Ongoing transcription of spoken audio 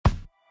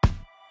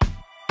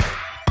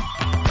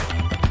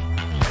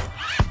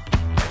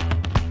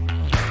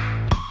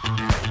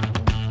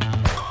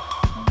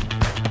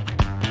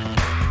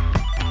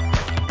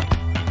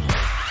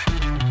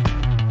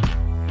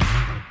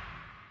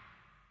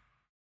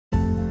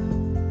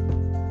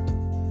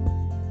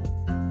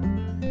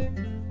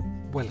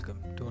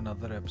Welcome to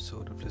another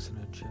episode of Listen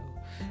and Chill.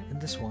 In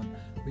this one,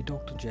 we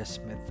talk to Jess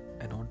Smith,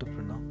 an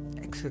entrepreneur,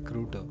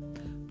 ex-recruiter,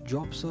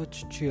 job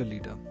search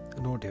cheerleader.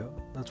 Note here,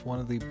 that's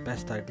one of the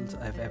best titles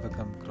I've ever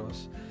come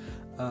across.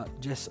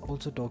 Jess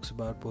also talks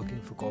about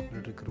working for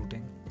corporate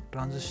recruiting,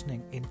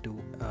 transitioning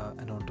into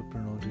an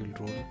entrepreneurial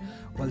role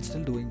while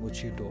still doing what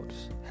she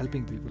adores,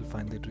 helping people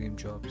find their dream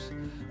jobs.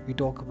 We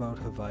talk about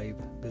her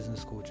vibe,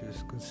 business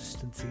coaches,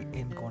 consistency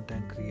in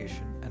content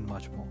creation, and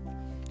much more.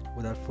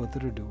 Without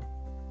further ado,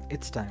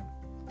 it's time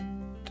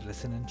to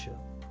listen and chill.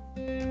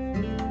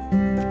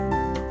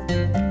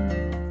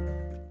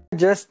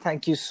 Jess,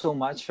 thank you so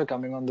much for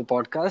coming on the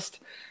podcast.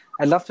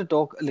 I'd love to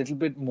talk a little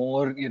bit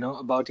more,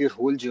 about your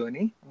whole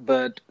journey,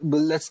 but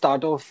let's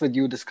start off with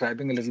you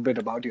describing a little bit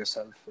about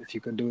yourself, if you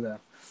could do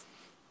that.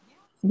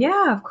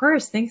 Yeah, of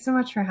course. Thanks so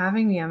much for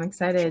having me. I'm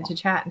excited to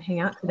chat and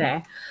hang out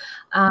today.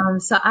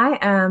 So I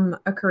am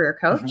a career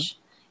coach,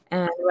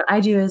 and what I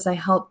do is I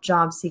help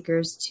job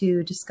seekers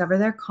to discover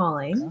their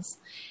callings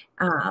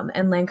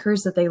and land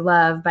careers that they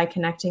love by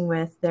connecting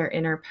with their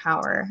inner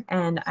power.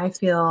 And I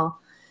feel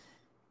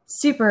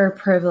super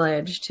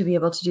privileged to be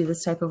able to do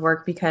this type of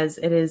work because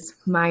it is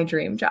my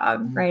dream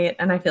job, right?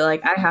 And I feel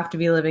like I have to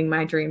be living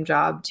my dream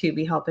job to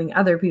be helping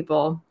other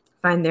people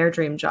find their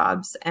dream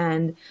jobs.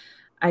 And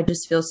I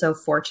just feel so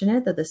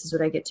fortunate that this is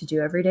what I get to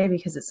do every day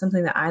because it's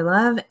something that I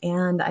love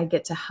and I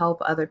get to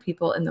help other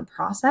people in the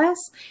process.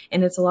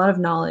 And it's a lot of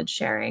knowledge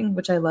sharing,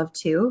 which I love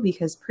too,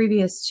 because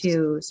previous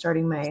to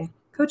starting my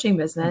coaching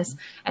business,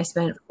 I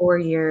spent 4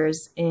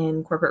 years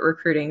in corporate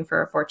recruiting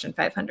for a Fortune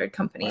 500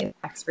 company.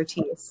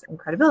 Expertise and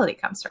credibility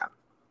comes from.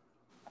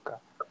 Okay.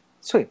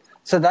 Sweet.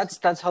 So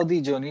that's how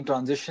the journey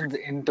transitions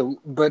into.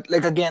 But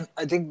again,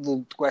 I think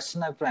the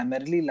question I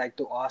primarily like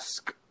to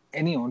ask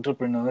any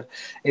entrepreneur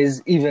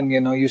is even,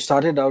 you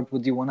started out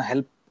with you want to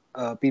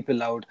help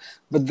people out,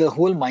 but the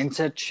whole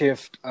mindset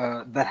shift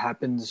that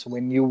happens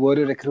when you were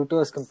a recruiter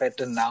as compared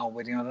to now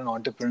when you're an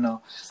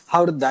entrepreneur,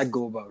 how did that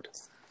go about?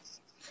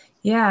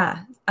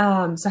 Yeah.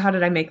 So how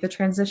did I make the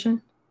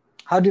transition?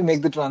 How do you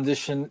make the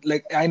transition?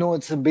 I know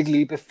it's a big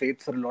leap of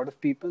faith for a lot of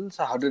people.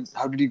 So how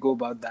did you go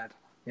about that?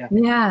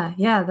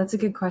 Yeah. That's a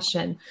good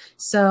question.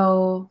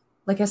 So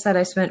like I said,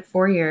 I spent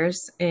 4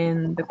 years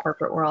in the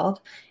corporate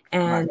world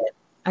and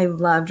I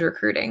loved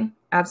recruiting.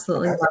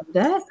 Absolutely loved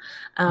it.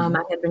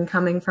 I had been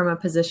coming from a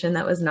position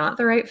that was not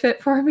the right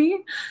fit for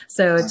me.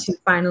 So to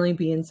finally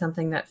be in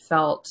something that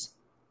felt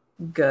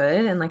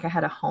good and like I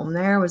had a home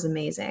there was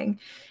amazing.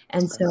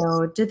 And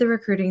so did the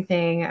recruiting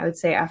thing. I would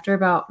say after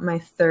about my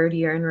 3rd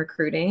year in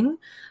recruiting,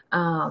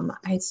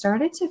 I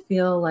started to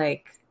feel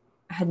like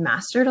I had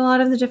mastered a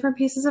lot of the different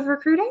pieces of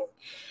recruiting.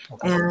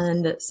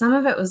 And some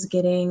of it was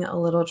getting a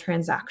little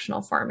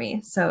transactional for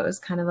me. So it was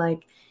kind of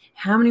like,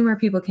 how many more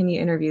people can you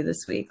interview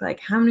this week? Like,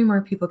 how many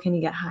more people can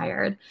you get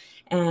hired?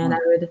 And I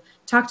would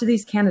talk to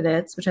these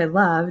candidates, which I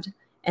loved.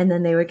 And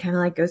then they would kind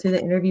of like go through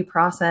the interview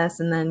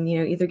process and then,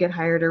 either get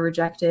hired or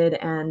rejected.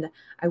 And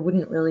I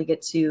wouldn't really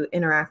get to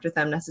interact with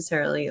them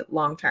necessarily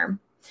long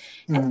term.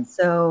 And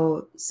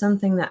so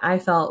something that I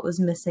felt was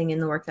missing in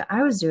the work that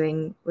I was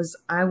doing was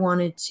I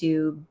wanted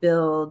to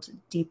build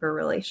deeper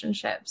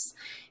relationships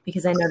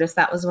because I noticed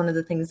that was one of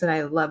the things that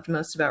I loved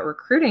most about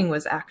recruiting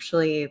was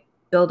actually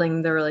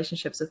building the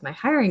relationships with my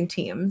hiring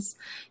teams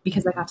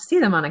because I got to see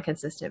them on a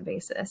consistent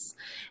basis.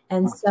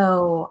 And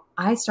so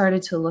I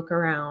started to look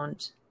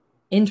around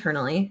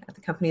internally at the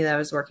company that I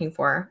was working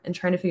for and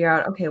trying to figure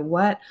out, okay,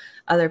 what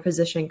other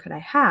position could I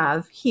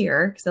have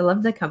here? Because I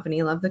love the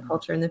company, love the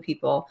culture and the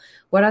people.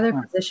 What other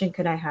position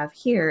could I have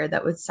here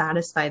that would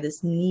satisfy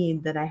this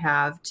need that I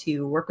have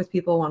to work with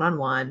people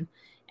one-on-one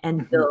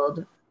and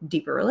build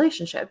deeper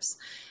relationships?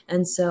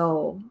 And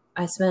so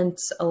I spent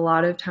a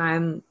lot of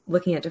time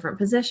looking at different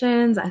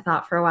positions. I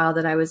thought for a while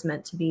that I was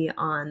meant to be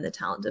on the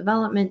talent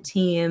development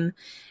team.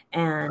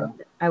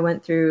 And I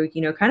went through,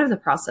 kind of the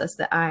process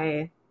that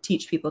I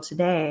teach people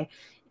today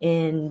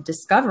in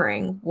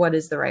discovering what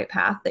is the right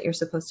path that you're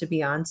supposed to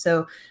be on.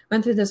 So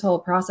went through this whole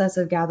process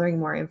of gathering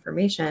more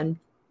information.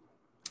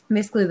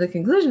 Basically, the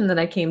conclusion that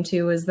I came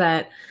to was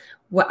that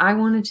what I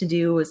wanted to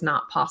do was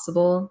not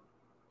possible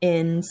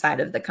inside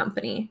of the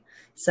company.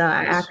 So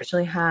I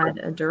actually had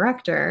a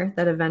director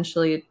that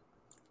eventually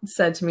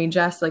said to me,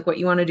 Jess, what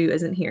you want to do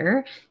isn't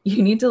here.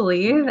 You need to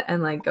leave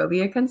and go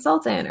be a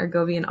consultant or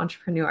go be an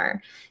entrepreneur.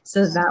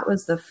 So that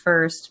was the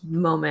first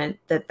moment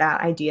that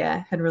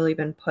idea had really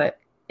been put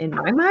in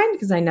my mind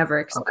because I never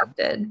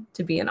expected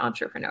to be an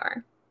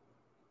entrepreneur.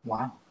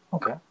 Wow.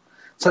 Okay.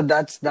 So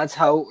that's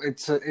how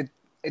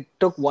it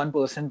took one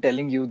person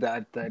telling you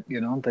that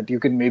you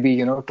can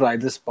maybe, try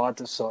this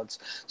path of sorts.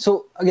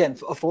 So again,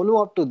 a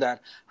follow up to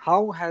that,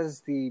 how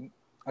has the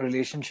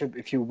relationship,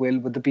 if you will,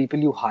 with the people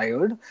you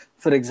hired,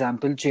 for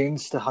example,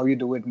 changed to how you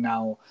do it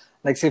now?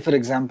 Say, for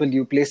example,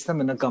 you place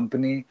them in a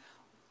company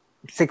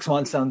 6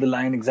 months down the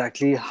line,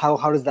 exactly. How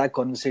does that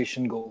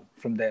conversation go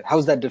from there?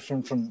 How's that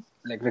different from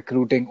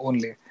recruiting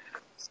only?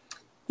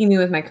 You mean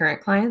with my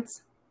current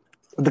clients?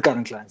 With the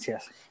current clients,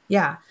 yes.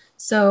 Yeah.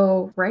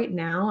 So right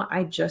now,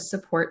 I just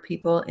support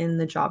people in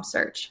the job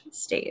search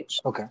stage.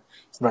 Okay.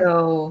 Right.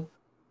 So,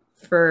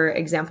 for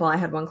example, I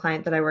had one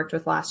client that I worked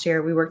with last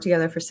year. We worked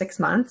together for 6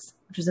 months,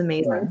 which was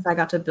amazing. Right. So I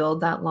got to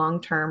build that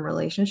long-term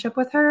relationship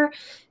with her,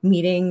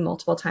 meeting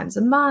multiple times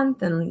a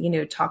month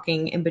and,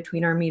 talking in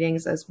between our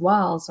meetings as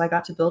well. So I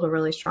got to build a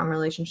really strong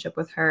relationship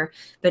with her.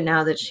 But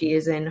now that she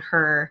is in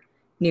her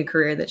new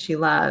career that she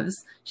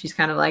loves, she's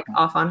kind of like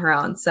off on her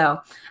own. So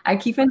I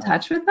keep in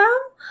touch with them.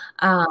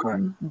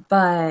 Right.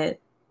 But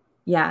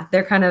yeah,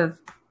 they're kind of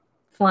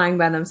flying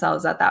by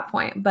themselves at that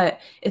point.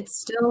 But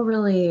it's still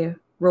really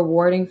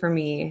rewarding for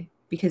me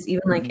because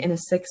even like in a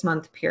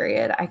 6-month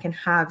period, I can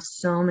have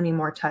so many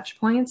more touch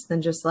points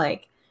than just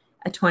like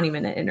a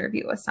 20-minute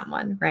interview with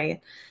someone,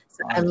 right?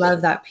 So I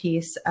love that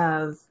piece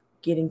of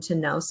getting to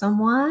know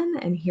someone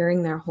and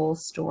hearing their whole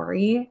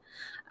story,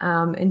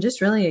 and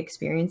just really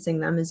experiencing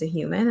them as a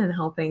human and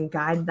helping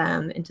guide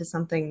them into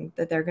something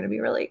that they're going to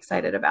be really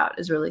excited about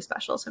is really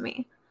special to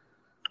me.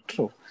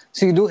 True.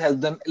 So you do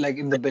help them like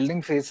in the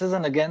building phases,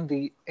 and again,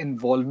 the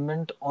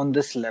involvement on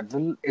this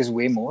level is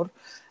way more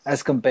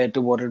as compared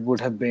to what it would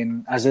have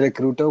been as a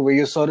recruiter, where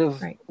you're sort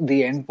of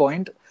the end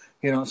point,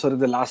 sort of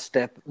the last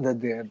step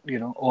that they're,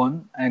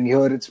 on. And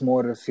here it's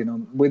more of,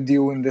 with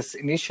you in this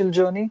initial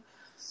journey,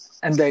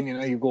 and then,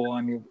 you go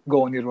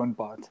on your own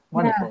path.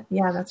 Wonderful.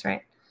 Yeah, that's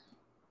right.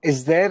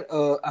 Is there,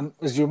 I'm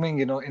assuming,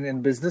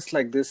 in business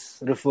like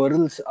this,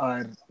 referrals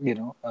are,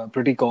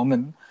 pretty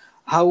common.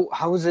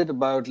 How is it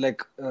about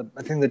like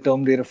I think the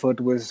term they refer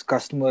to as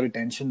customer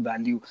retention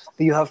value?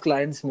 Do you have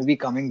clients maybe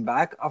coming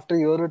back after a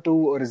year or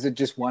two, or is it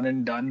just one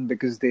and done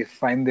because they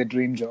find their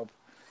dream job?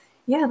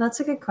 Yeah, that's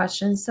a good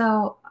question.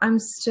 So I'm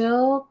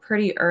still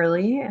pretty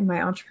early in my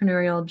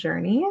entrepreneurial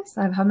journey.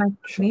 So I've had my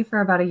company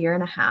for about a year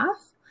and a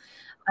half.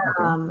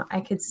 Okay.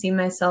 I could see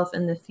myself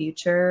in the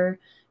future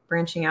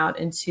branching out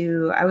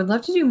into, I would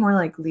love to do more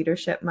like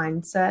leadership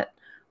mindset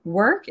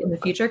work in the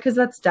future, because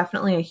that's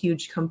definitely a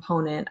huge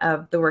component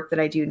of the work that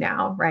I do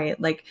now, right?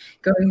 Like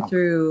going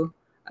through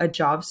a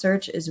job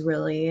search is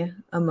really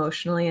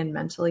emotionally and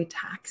mentally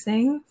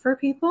taxing for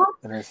people.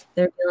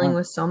 They're dealing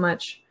with so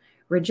much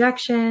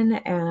rejection,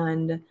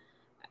 and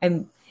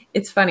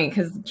it's funny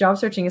because job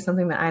searching is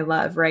something that I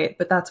love, right?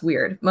 But that's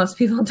weird. Most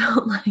people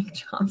don't like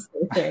job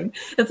searching.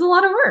 It's a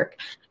lot of work.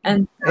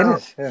 And so,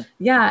 it is,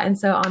 yeah. And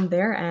so on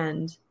their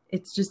end,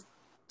 it's just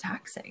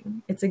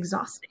taxing. It's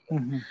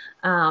exhausting.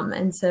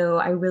 And so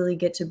I really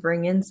get to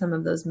bring in some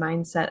of those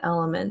mindset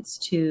elements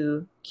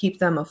to keep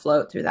them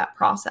afloat through that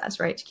process,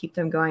 right? To keep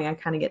them going. I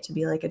kind of get to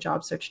be like a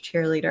job search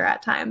cheerleader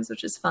at times,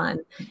 which is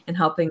fun, and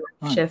helping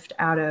shift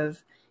out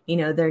of,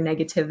 their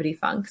negativity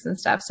funks and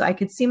stuff. So I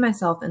could see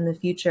myself in the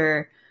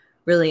future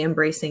really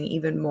embracing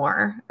even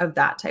more of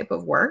that type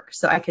of work.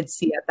 So I could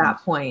see at that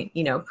point,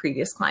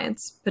 previous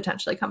clients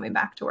potentially coming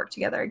back to work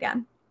together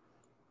again.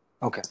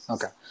 Okay.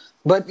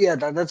 But yeah,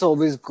 that's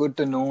always good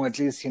to know, at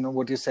least,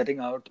 what you're setting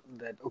out,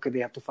 that, okay, they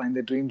have to find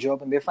their dream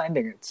job and they're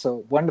finding it.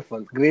 So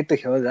wonderful. Great to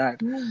hear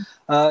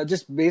that.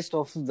 Just based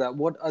off of that,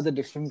 what are the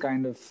different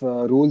kind of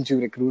roles you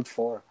recruit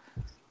for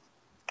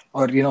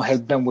or,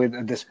 help them with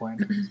at this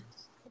point?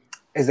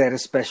 Is there a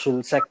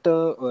special sector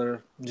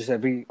or just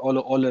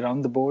all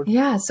around the board?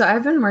 Yeah. So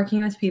I've been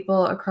working with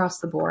people across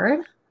the board.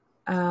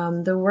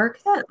 The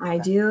work that I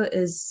do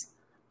is,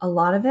 a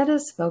lot of it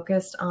is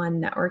focused on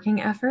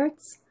networking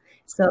efforts.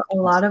 So a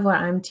lot of what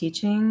I'm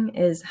teaching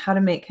is how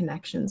to make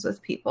connections with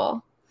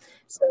people.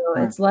 So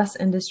it's less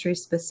industry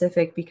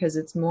specific because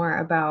it's more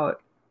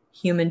about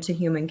human to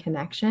human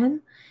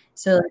connection.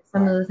 So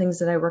some of the things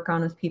that I work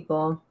on with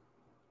people,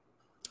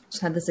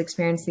 just had this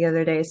experience the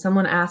other day.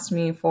 Someone asked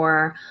me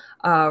for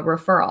a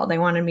referral. They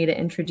wanted me to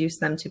introduce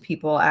them to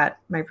people at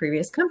my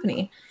previous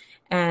company.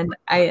 And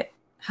I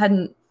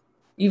hadn't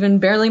even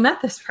barely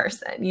met this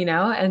person,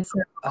 And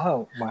so,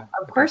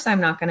 of course, I'm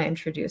not going to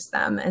introduce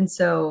them. And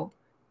so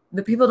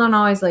the people don't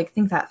always like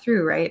think that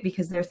through, right?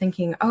 Because they're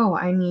thinking, oh,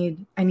 I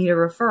need a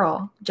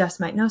referral.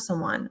 Jess might know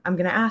someone. I'm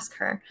going to ask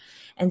her.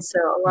 And so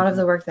a lot of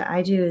the work that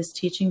I do is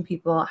teaching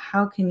people,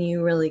 how can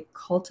you really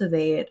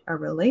cultivate a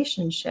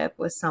relationship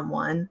with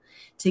someone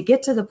to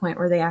get to the point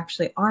where they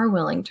actually are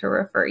willing to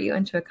refer you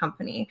into a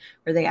company,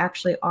 where they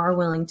actually are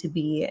willing to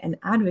be an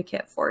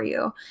advocate for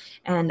you.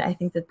 And I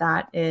think that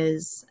that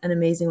is an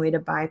amazing way to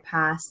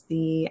bypass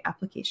the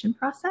application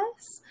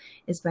process,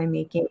 is by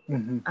making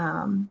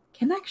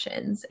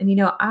connections. And,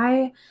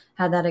 I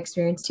had that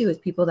experience too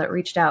with people that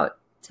reached out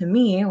to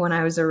me when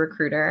I was a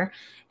recruiter.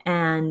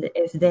 And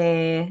if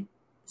they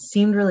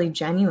seemed really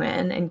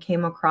genuine and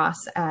came across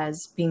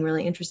as being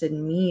really interested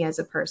in me as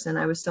a person,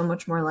 I was so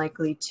much more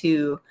likely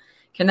to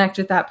connect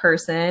with that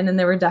person. And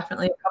there were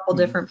definitely a couple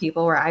different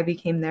people where I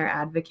became their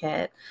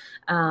advocate,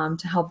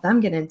 to help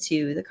them get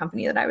into the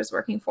company that I was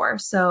working for.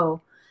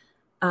 So,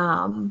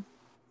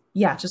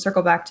 to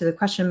circle back to the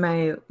question,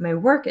 my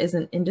work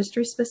isn't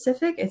industry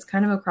specific. It's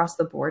kind of across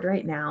the board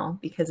right now,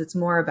 because it's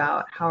more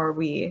about how are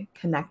we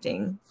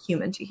connecting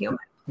human to human.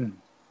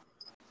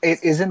 It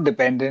isn't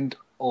dependent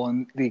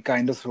on the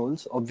kind of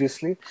roles.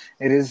 Obviously,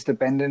 it is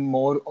dependent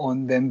more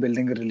on them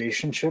building a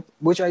relationship,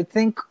 which I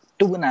think,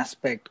 to an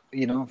aspect,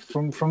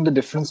 from the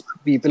different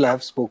people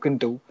I've spoken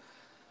to,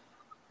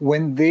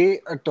 when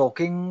they are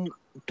talking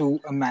to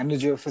a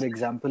manager, for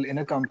example, in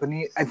a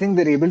company, I think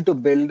they're able to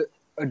build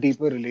a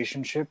deeper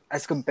relationship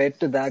as compared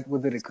to that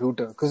with the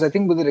recruiter. Because I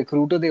think with the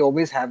recruiter, they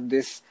always have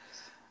this.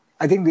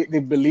 I think they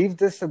believe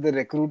this, that the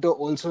recruiter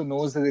also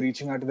knows that they're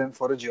reaching out to them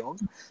for a job.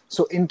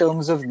 So in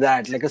terms of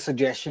that, like a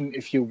suggestion,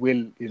 if you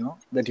will,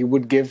 that you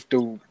would give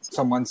to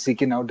someone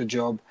seeking out a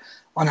job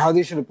on how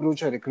they should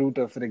approach a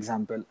recruiter, for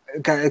example.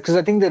 Because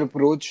I think their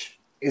approach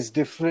is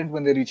different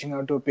when they're reaching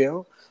out to a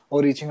peer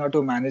or reaching out to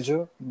a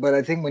manager. But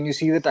I think when you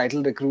see the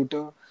title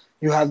recruiter,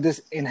 you have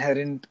this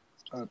inherent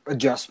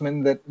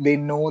adjustment that they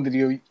know that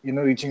you're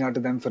reaching out to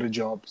them for a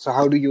job. So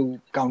how do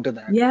you counter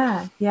that?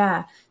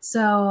 Yeah.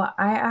 So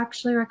I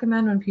actually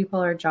recommend when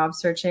people are job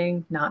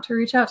searching not to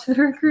reach out to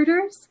the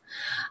recruiters.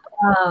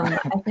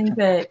 I think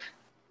that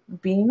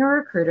being a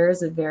recruiter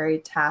is a very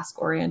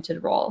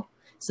task-oriented role.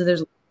 So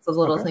there's lots of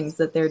little things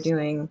that they're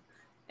doing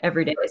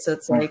every day. So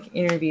it's like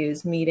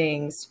interviews,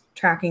 meetings,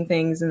 tracking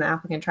things in the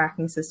applicant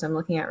tracking system,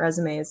 looking at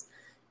resumes.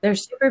 They're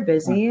super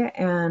busy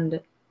and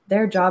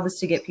their job is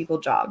to get people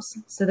jobs.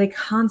 So they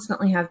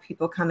constantly have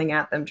people coming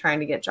at them trying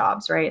to get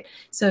jobs, right?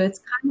 So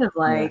it's kind of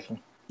like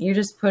you're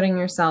just putting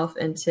yourself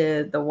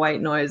into the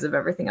white noise of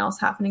everything else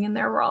happening in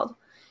their world.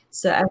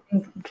 So I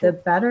think the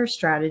better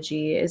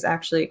strategy is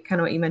actually kind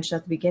of what you mentioned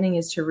at the beginning,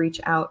 is to reach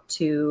out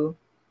to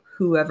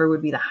whoever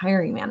would be the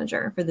hiring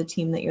manager for the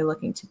team that you're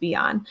looking to be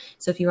on.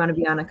 So if you want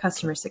to be on a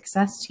customer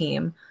success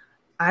team,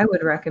 I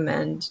would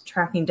recommend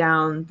tracking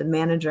down the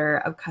manager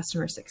of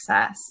customer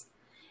success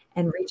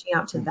and reaching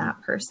out to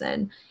that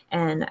person.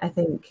 And I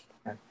think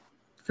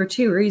for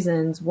two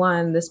reasons.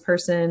 One, this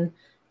person,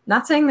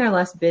 not saying they're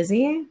less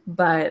busy,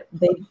 but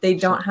they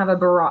don't have a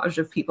barrage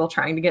of people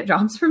trying to get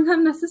jobs from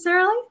them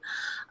necessarily.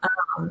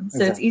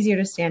 So it's easier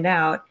to stand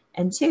out.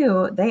 And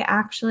two, they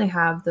actually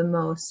have the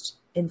most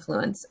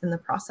influence in the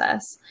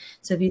process.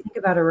 So if you think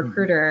about a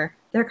recruiter,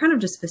 they're kind of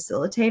just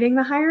facilitating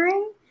the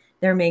hiring.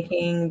 They're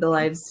making the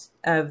lives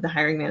of the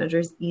hiring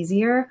managers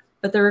easier,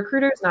 but the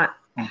recruiter is not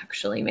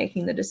actually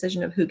making the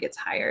decision of who gets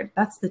hired.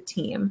 That's the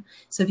team.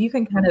 So if you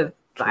can kind of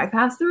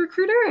bypass the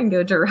recruiter and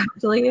go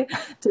directly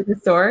to the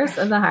source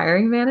of the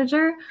hiring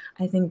manager,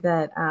 I think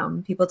that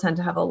people tend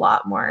to have a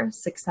lot more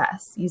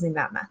success using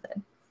that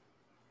method.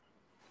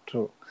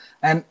 True.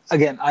 And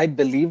again, I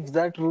believe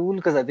that rule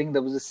because I think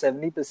there was a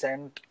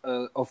 70%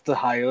 of the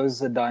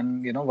hires are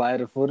done, via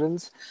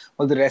referrals,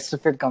 while the rest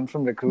of it comes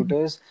from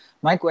recruiters.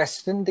 My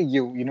question to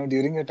you,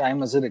 during your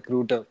time as a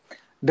recruiter,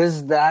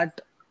 does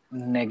that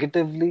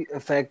negatively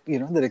affect, the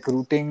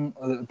recruiting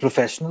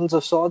professionals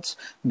of sorts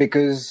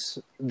because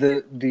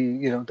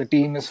the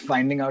team is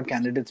finding out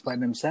candidates by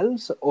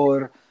themselves,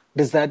 or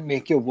does that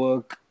make your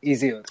work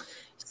easier?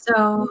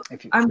 So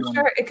I'm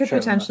sure it could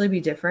potentially be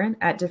different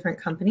at different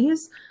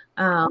companies.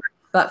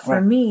 But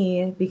for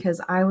me, because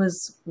I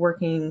was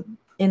working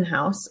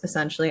in-house,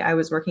 essentially, I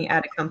was working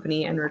at a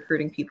company and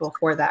recruiting people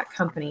for that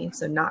company.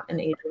 So not an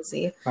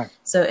agency.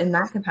 So in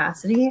that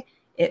capacity,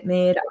 it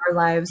made our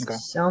lives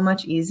so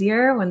much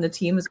easier when the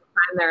teams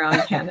find their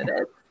own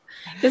candidates.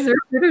 Because the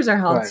recruiters are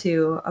held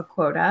to a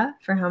quota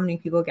for how many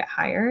people get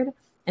hired.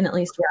 And at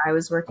least where I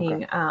was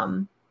working,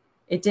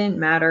 it didn't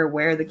matter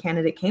where the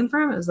candidate came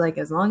from. It was like,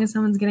 as long as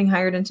someone's getting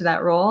hired into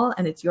that role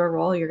and it's your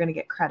role, you're going to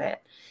get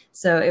credit.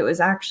 So it was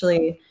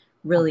actually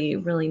really,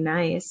 really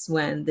nice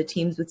when the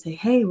teams would say,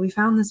 hey, we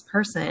found this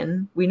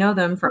person. We know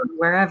them from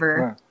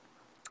wherever.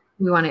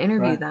 We want to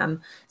interview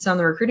them. So on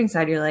the recruiting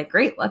side, you're like,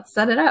 great, let's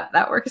set it up.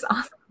 That works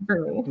awesome for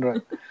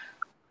me.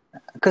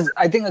 Because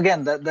I think,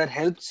 again, that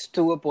helps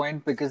to a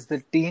point because the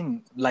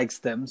team likes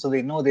them. So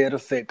they know they're a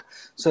fit.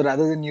 So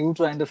rather than you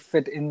trying to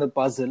fit in the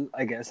puzzle,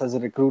 I guess, as a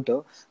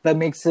recruiter, that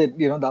makes it,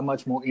 that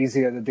much more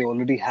easier that they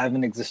already have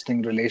an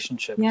existing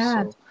relationship.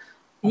 Yeah. So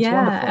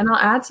yeah. And I'll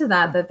add to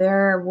that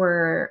there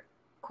were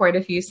quite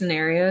a few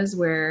scenarios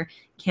where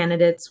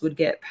candidates would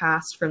get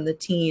passed from the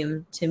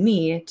team to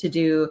me to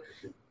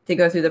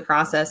go through the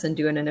process and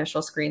do an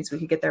initial screen so we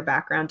could get their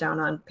background down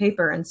on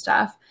paper and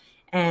stuff.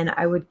 And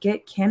I would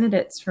get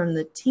candidates from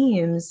the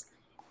teams,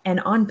 and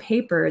on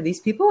paper, these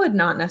people would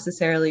not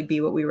necessarily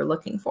be what we were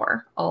looking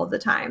for all the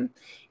time.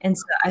 And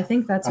so I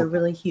think that's a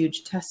really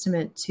huge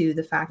testament to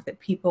the fact that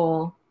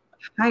people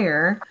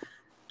hire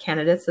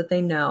candidates that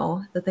they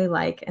know, that they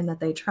like, and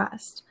that they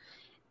trust.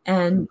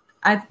 And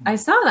I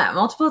saw that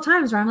multiple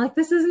times where I'm like,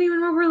 this isn't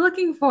even what we're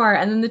looking for.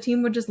 And then the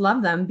team would just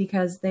love them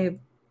because they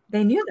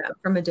knew them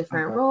from a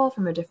different role,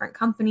 from a different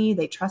company.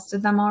 They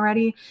trusted them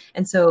already.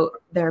 And so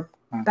their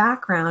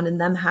background and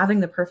them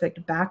having the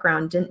perfect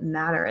background didn't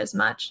matter as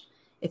much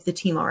if the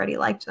team already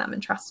liked them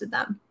and trusted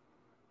them.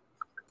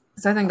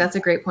 So I think that's a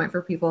great point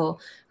for people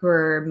who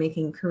are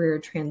making career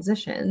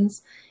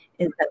transitions,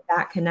 is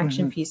that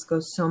connection piece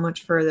goes so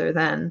much further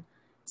than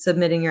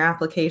submitting your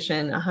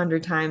application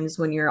 100 times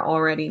when you're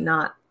already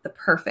not the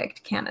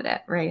perfect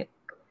candidate, right?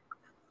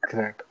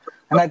 Correct.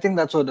 And I think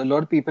that's what a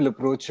lot of people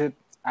approach it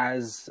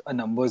as a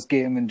numbers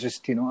game and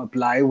just,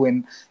 apply,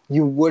 when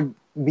you would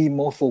be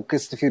more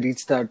focused if you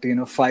reach that,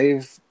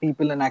 5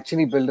 people and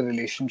actually build a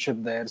relationship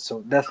there.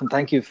 So definitely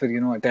thank you for,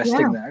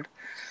 attesting that.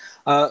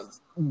 Uh,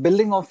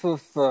 Building off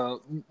of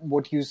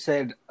what you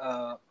said,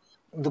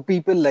 the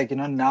people like,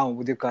 now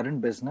with your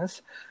current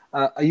business,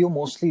 are you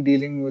mostly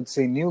dealing with,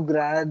 say, new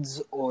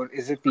grads, or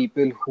is it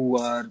people who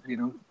are,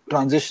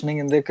 transitioning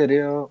in their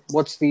career?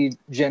 What's the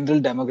general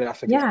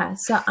demographic? Yeah,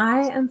 so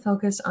I am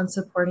focused on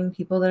supporting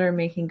people that are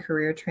making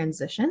career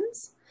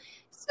transitions.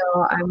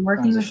 So I'm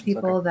working with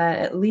people that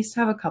at least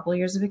have a couple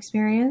years of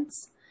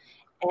experience,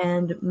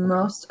 and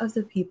most of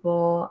the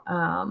people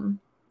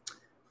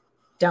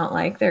don't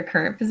like their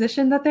current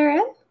position that they're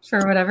in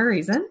for whatever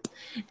reason.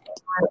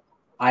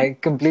 I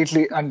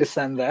completely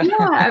understand that.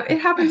 Yeah,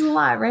 it happens a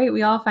lot, right?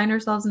 We all find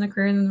ourselves in a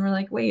career and then we're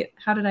like, wait,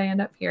 how did I end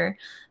up here?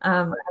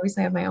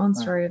 Obviously, I have my own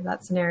story of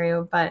that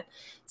scenario, but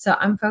so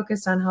I'm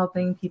focused on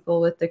helping people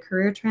with the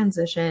career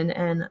transition,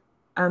 and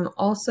I'm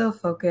also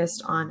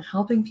focused on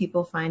helping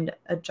people find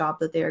a job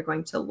that they are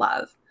going to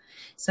love.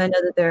 So I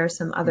know that there are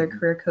some other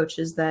career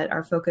coaches that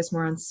are focused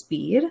more on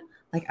speed.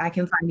 Like, I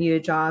can find you a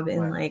job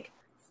in like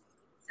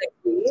 6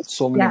 weeks.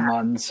 So many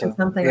months. Or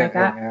something like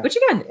that, which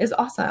again is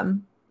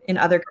awesome. In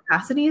other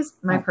capacities,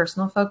 my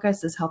personal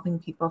focus is helping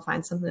people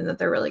find something that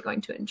they're really going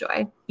to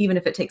enjoy, even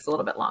if it takes a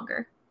little bit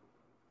longer.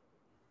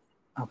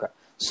 Okay.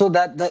 So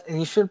that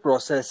initial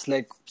process,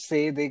 like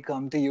say they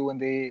come to you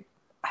and they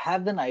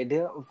have an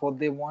idea of what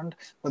they want,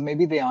 but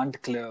maybe they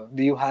aren't clear.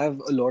 Do you have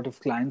a lot of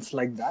clients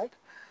like that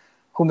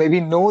who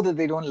maybe know that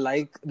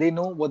they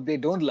know what they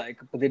don't like,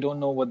 but they don't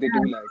know what they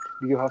do like?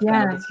 Do you have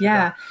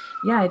Yeah,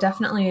 I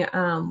definitely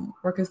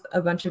work with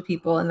a bunch of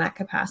people in that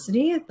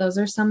capacity. Those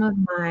are some of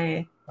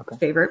my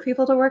favorite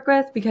people to work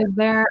with, because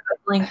they're a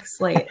blank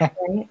slate,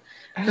 right?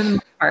 For the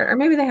most part. Or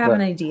maybe they have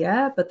an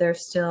idea, but they're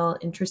still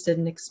interested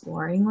in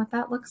exploring what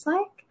that looks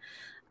like.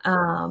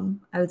 I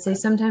would say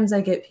sometimes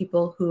I get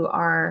people who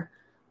are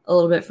a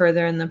little bit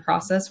further in the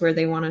process where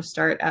they want to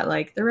start at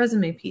like the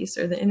resume piece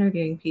or the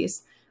interviewing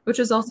piece, which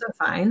is also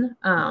fine.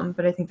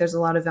 But I think there's a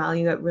lot of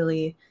value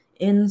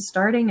in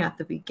starting at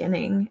the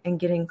beginning and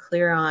getting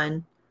clear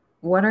on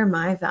what are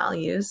my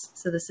values.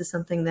 So this is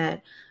something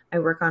that I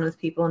work on with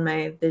people in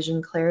my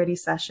vision clarity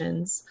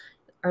sessions,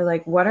 are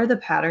like, what are the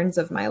patterns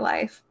of my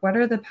life? What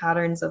are the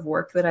patterns of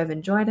work that I've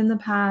enjoyed in the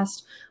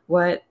past?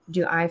 What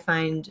do I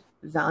find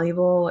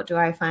valuable? What do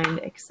I find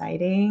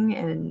exciting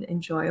and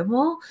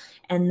enjoyable?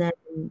 And then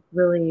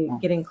really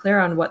getting clear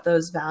on what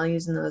those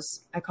values and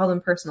those, I call them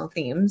personal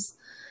themes,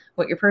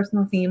 what your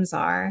personal themes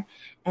are.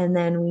 And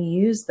then we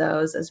use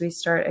those as we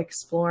start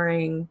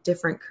exploring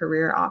different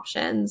career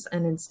options.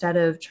 And instead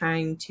of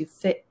trying to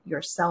fit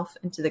yourself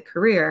into the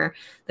career,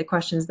 the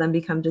questions then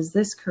become, does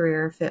this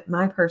career fit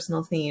my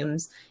personal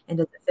themes? And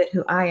does it fit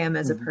who I am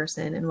as a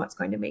person and what's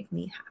going to make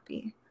me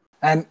happy?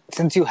 And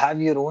since you have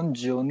your own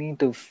journey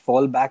to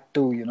fall back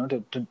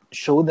to, to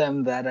show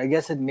them that, I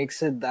guess it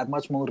makes it that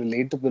much more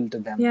relatable to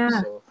them. Yeah.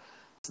 So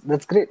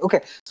that's great.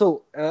 Okay.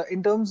 So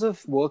in terms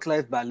of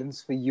work-life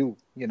balance for you,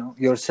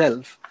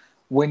 yourself,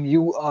 when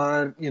you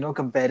are,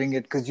 comparing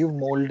it, because you've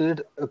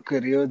molded a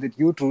career that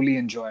you truly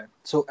enjoy.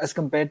 So as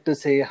compared to,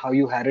 say, how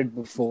you had it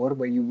before,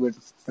 where you were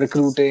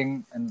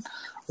recruiting and,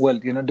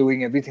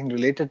 doing everything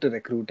related to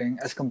recruiting,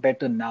 as compared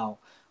to now,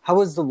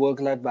 how has the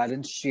work-life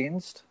balance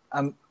changed?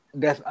 I'm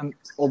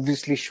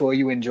obviously sure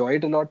you enjoy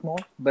it a lot more,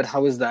 but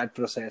how has that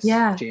process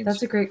changed? Yeah,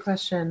 that's a great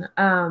question.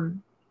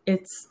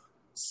 It's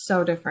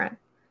so different.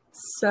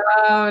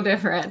 So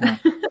different.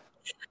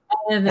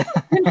 And it's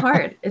been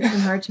hard. It's been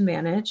hard to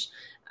manage.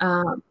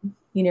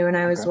 When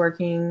I was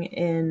working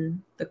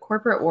in the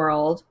corporate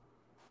world,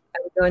 I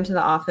would go into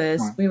the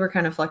office. We were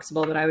kind of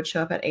flexible, but I would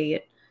show up at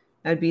 8.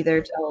 I would be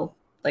there till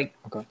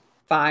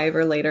 5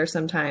 or later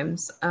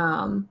sometimes.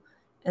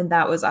 And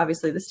that was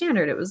obviously the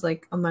standard. It was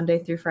like a Monday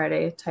through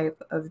Friday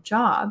type of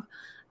job.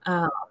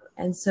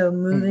 And so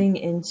moving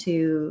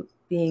into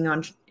being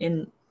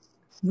an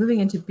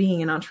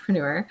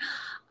entrepreneur,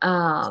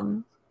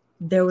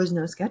 there was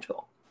no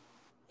schedule.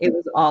 It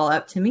was all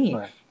up to me.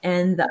 Right.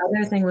 And the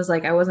other thing was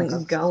like, I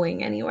wasn't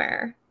going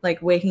anywhere.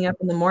 Like waking up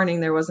in the morning,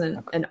 there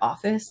wasn't an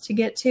office to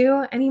get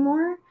to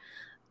anymore.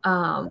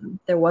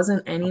 There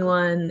wasn't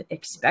anyone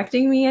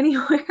expecting me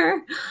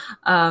anywhere.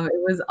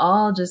 It was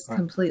all just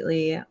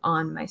completely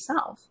on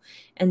myself.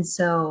 And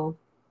so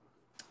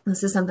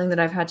this is something that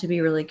I've had to be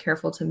really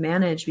careful to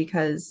manage,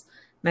 because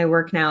my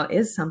work now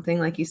is something,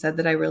 like you said,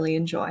 that I really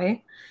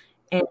enjoy.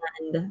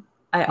 And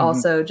I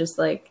also just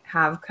like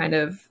have kind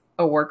of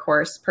a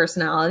workhorse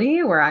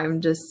personality where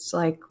I'm just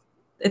like,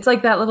 it's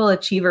like that little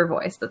achiever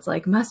voice that's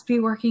like, must be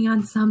working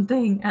on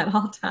something at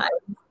all times.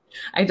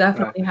 I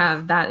definitely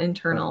have that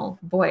internal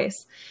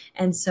voice.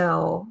 And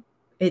so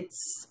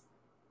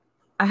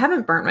I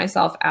haven't burnt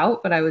myself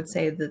out, but I would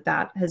say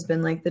that has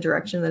been like the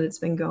direction that it's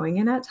been going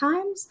in at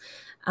times.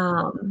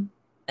 And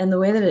the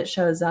way that it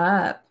shows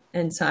up.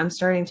 And so I'm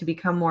starting to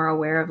become more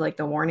aware of like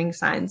the warning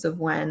signs of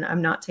when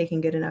I'm not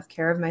taking good enough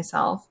care of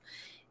myself.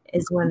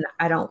 is when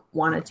I don't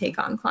want to take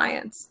on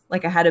clients.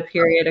 Like I had a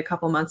period a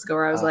couple months ago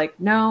where I was like,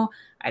 no,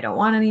 I don't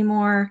want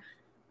anymore.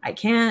 I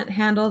can't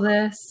handle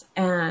this.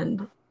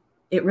 And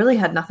it really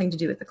had nothing to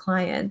do with the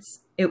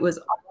clients. It was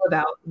all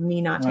about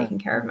me not taking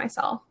care of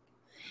myself.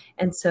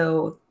 And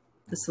so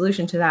the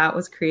solution to that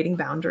was creating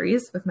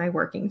boundaries with my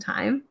working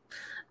time.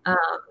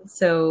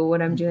 So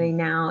what I'm doing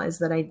now is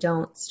that I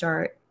don't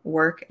start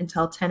work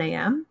until 10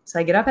 a.m. So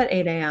I get up at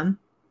 8 a.m.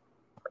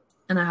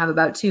 and I have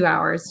about 2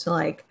 hours to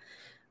like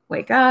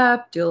wake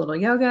up, do a little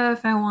yoga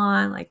if I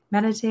want, like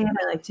meditate.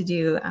 I like to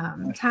do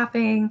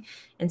tapping.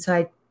 And so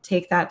I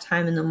take that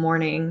time in the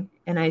morning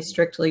and I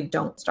strictly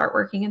don't start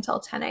working until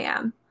 10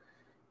 a.m.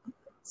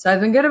 So I've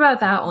been good about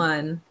that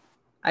one.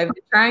 I've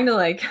been trying to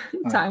like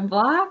time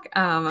block.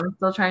 I'm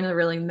still trying to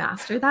really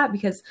master that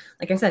because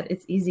like I said,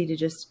 it's easy to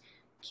just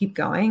keep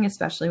going,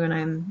 especially when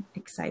I'm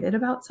excited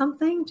about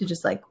something, to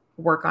just like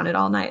work on it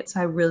all night. So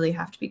I really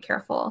have to be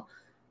careful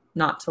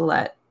not to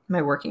let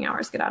my working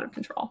hours get out of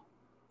control.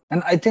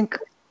 And I think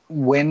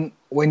when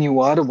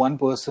you are a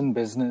one-person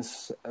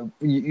business,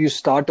 you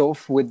start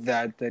off with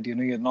that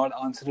you're not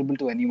answerable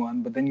to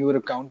anyone, but then you are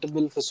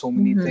accountable for so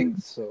many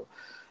things. So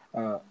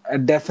a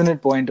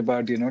definite point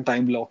about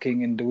time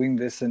blocking and doing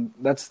this, and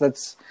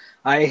that's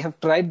I have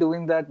tried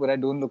doing that, but I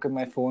don't look at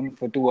my phone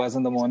for 2 hours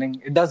in the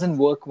morning. It doesn't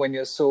work when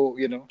you're so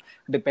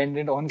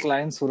dependent on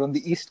clients who are on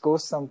the East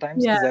Coast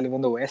sometimes, because I live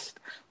on the West.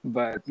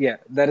 But yeah,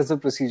 that is a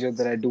procedure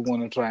that I do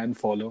want to try and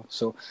follow.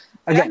 So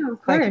again,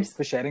 thank you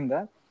for sharing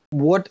that.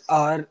 What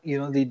are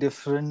the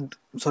different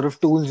sort of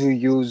tools you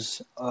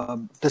use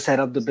to set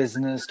up the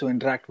business, to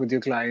interact with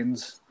your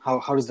clients?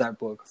 How does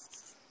that work?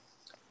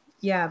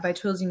 Yeah, by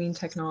tools you mean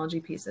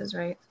technology pieces,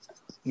 right?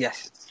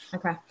 Yes.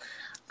 Okay.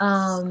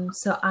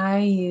 So I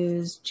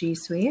use G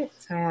Suite.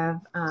 So I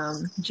have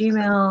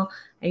Gmail.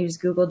 I use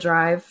Google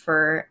Drive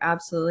for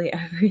absolutely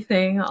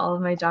everything, all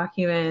of my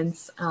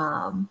documents.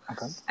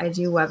 I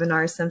do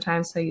webinars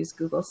sometimes, so I use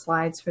Google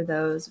Slides for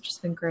those, which has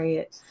been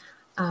great.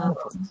 I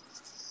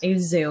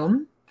use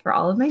Zoom for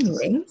all of my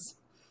meetings.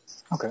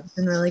 Okay. It's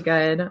been really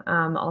good.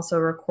 Also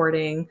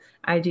recording.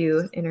 I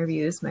do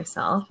interviews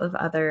myself of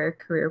other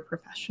career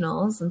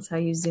professionals, and so I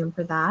use Zoom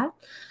for that.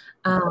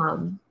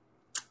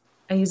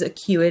 I use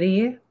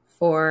Acuity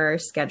for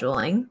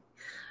scheduling.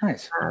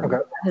 Nice.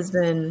 That has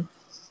been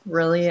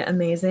really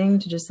amazing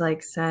to just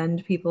like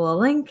send people a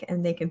link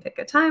and they can pick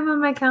a time on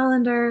my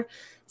calendar.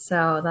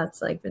 So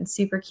that's like been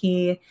super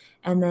key.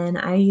 And then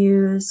I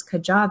use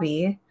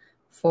Kajabi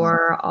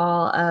for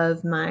all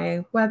of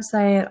my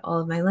website, all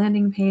of my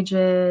landing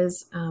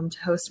pages, to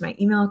host my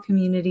email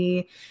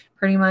community.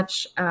 Pretty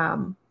much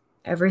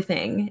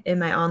everything in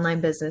my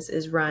online business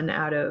is run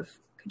out of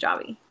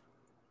Kajabi.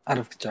 Out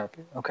of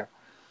Kajabi, okay.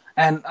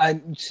 And I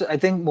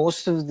think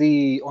most of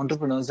the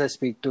entrepreneurs I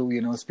speak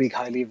to, speak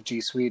highly of G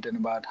Suite and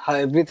about how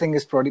everything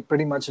is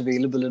pretty much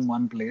available in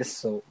one place.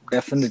 So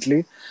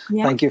definitely,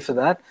 thank you for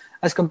that.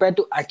 As compared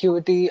to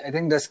Acuity, I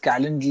think there's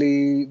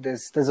Calendly,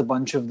 there's a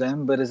bunch of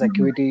them, but is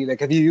Acuity, like,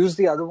 have you used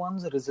the other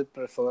ones or is it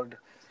preferred?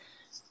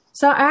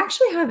 So I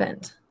actually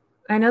haven't.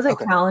 I know that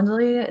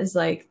Calendly is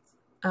like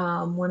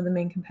one of the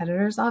main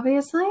competitors,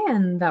 obviously,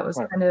 and that was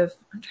kind of,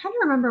 I'm trying to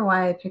remember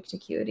why I picked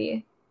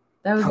Acuity.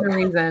 That was the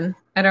reason.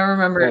 I don't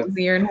remember. It was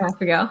a year and a half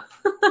ago.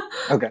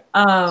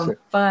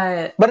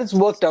 But it's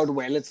worked out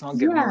well. It's not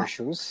giving you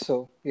issues.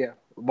 So yeah,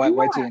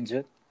 why change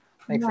it?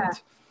 Makes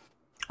sense.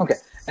 Okay.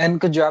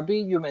 And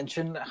Kajabi, you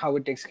mentioned how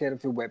it takes care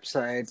of your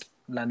website,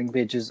 landing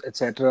pages,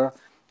 etc.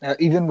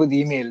 Even with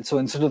email. So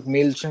instead of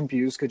MailChimp,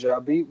 you use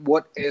Kajabi.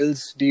 What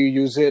else do you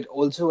use it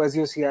also as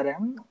your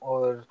CRM,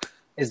 or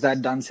is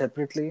that done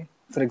separately,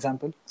 for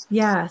example?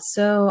 Yeah.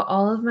 So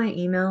all of my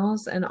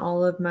emails and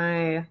all of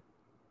my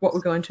what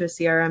would go into a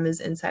CRM is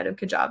inside of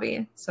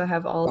Kajabi. So I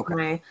have all of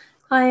my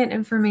client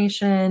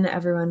information,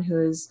 everyone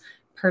who has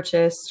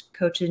purchased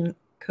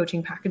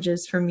coaching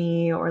packages for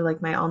me or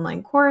like my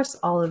online course,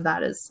 all of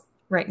that is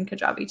right in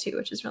Kajabi too,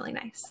 which is really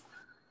nice.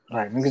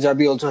 Right. And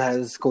Kajabi also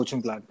has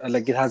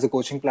it has a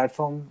coaching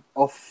platform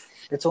of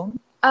its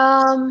own?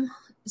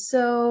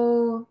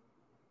 So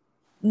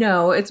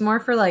no, it's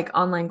more for like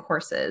online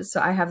courses. So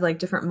I have like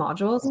different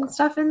modules and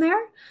stuff in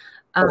there.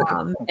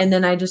 And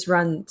then I just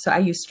so I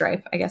use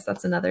Stripe. I guess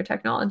that's another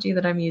technology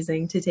that I'm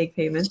using to take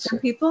payments from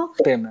people.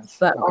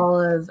 But all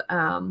of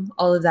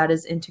that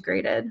is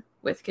integrated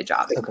with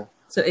Kajabi.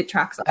 So it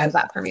tracks all of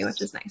that for me,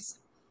 which is nice.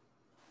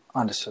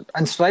 Understood.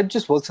 And Stripe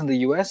just works in the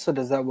US, or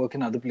does that work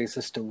in other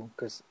places too?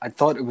 Because I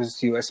thought it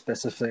was US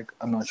specific.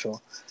 I'm not sure.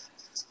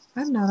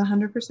 I'm not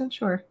 100%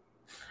 sure.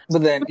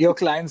 But then your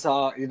clients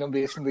are,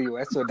 based in the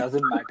US, so it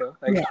doesn't matter,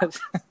 I guess.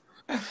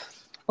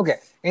 Okay.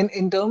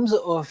 In terms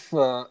of,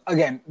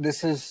 again,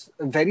 this is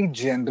a very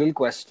general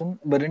question,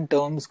 but in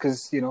terms,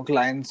 because,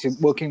 clients, you're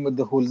working with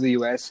the whole of the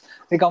US,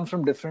 they come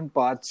from different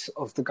parts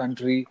of the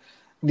country.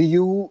 Do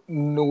you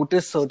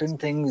notice certain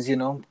things,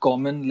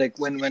 common? Like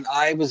when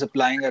I was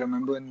applying, I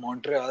remember in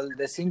Montreal,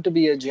 there seemed to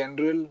be a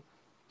general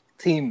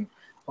theme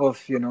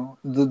of,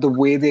 the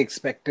way they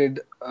expected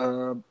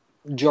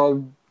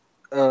job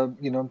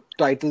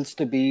titles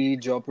to be,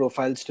 job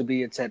profiles to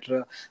be,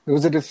 etc. There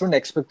was a different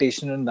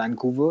expectation in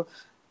Vancouver.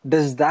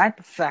 Does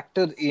that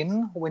factor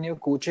in when you're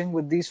coaching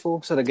with these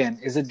folks, or again,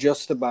 is it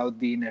just about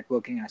the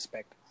networking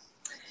aspect?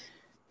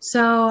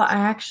 So I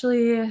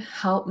actually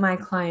help my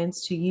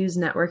clients to use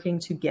networking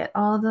to get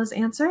all of those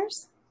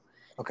answers.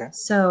 Okay.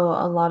 So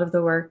a lot of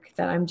the work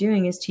that I'm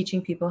doing is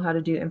teaching people how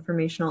to do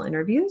informational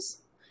interviews.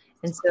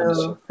 And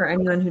so for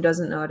anyone who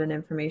doesn't know what an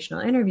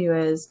informational interview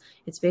is,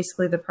 it's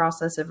basically the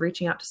process of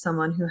reaching out to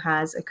someone who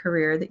has a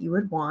career that you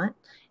would want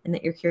and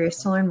that you're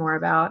curious to learn more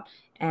about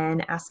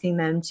and asking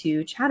them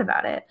to chat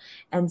about it.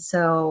 And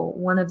so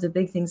one of the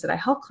big things that I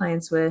help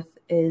clients with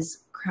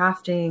is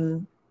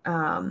crafting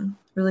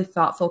really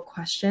thoughtful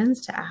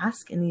questions to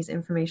ask in these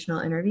informational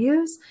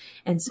interviews.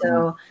 And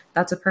so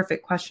that's a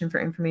perfect question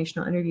for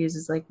informational interviews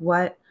is like,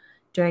 what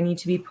do I need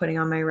to be putting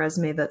on my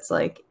resume that's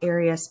like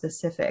area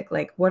specific?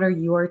 Like, what are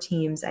your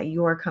teams at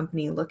your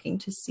company looking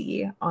to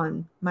see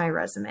on my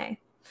resume?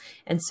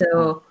 And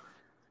so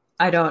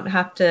I don't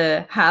have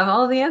to have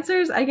all the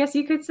answers, I guess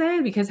you could say,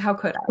 because how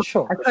could I?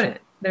 Sure. I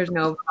couldn't. There's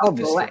no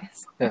Obviously.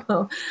 way.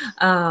 So,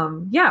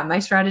 my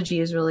strategy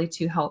is really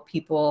to help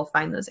people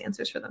find those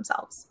answers for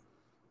themselves.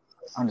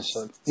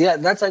 Understood. Yeah,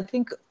 that's, I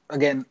think,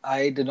 again,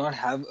 I did not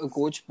have a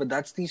coach, but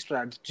that's the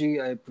strategy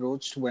I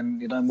approached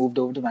when, I moved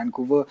over to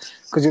Vancouver,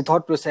 because your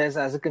thought process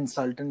as a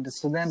consultant is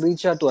to then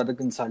reach out to other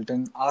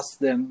consultants, ask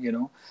them,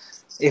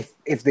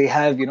 if they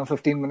have,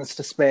 15 minutes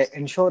to spare,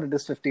 ensure it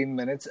is 15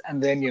 minutes,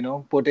 and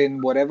then, put in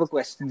whatever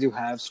questions you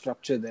have,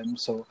 structure them.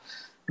 So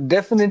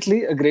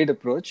definitely a great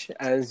approach,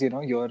 as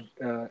you're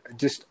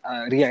just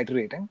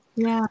reiterating.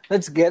 Yeah.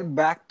 Let's get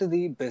back to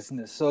the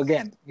business. So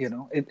again,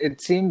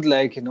 it seemed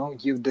like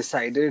you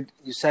decided,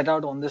 you set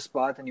out on this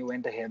path and you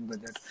went ahead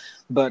with it.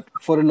 But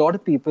for a lot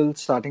of people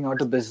starting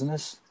out a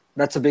business,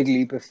 that's a big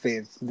leap of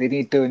faith. They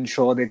need to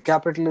ensure their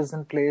capital is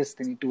in place.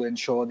 They need to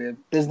ensure their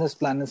business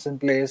plan is in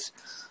place.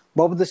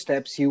 What were the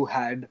steps you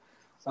had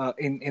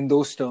in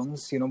those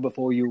terms,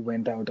 before you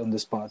went out on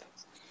this path?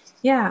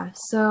 Yeah,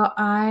 so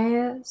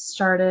I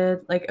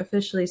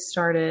officially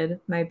started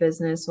my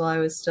business while I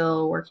was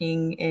still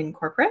working in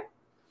corporate.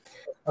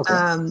 Okay.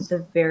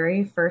 The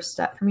very first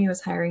step for me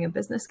was hiring a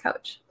business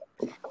coach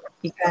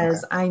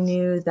because I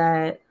knew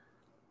that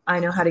I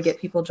know how to get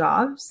people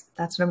jobs.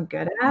 That's what I'm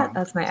good at.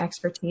 That's my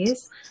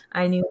expertise.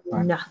 I knew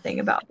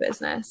nothing about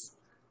business.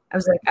 I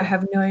was like, I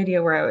have no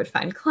idea where I would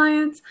find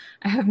clients.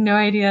 I have no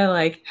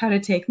idea how to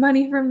take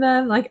money from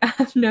them. I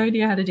have no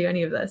idea how to do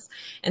any of this.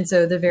 And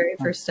so the very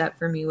first step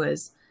for me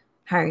was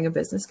hiring a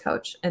business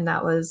coach. And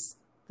that was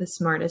the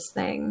smartest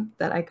thing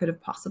that I could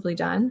have possibly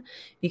done.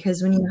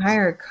 Because when you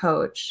hire a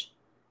coach,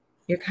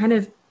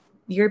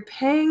 you're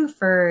paying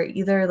for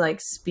either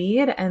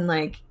speed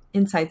and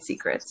inside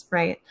secrets,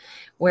 right?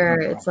 Where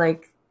it's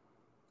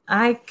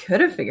I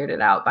could have figured it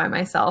out by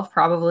myself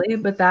probably,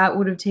 but that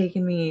would have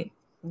taken me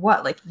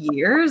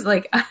years?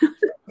 There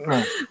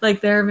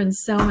have been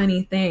so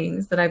many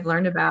things that I've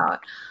learned about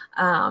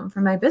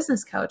from my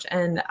business coach.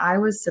 And I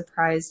was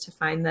surprised to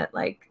find that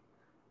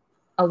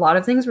a lot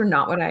of things were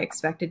not what I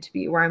expected to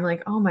be, where I'm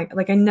oh my,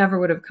 I never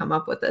would have come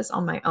up with this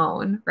on my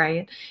own.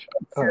 Right.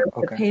 And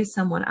so to pay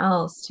someone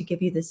else to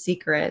give you the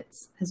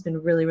secrets has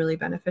been really, really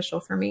beneficial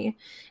for me.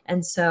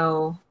 And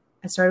so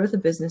I started with a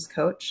business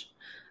coach.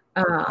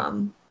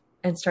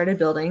 And started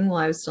building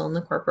while I was still in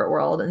the corporate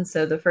world. And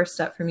so the first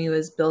step for me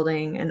was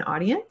building an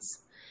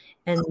audience.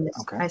 And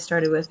I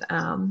started with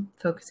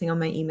focusing on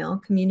my email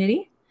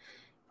community,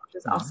 which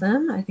is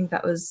awesome. I think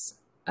that was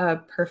a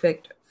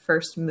perfect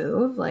first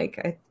move.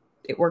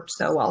 It worked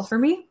so well for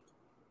me.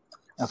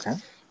 Okay.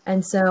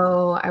 And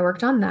so I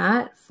worked on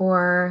that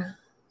for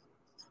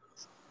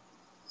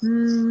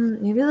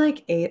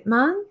maybe 8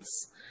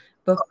 months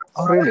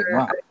before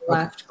I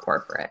left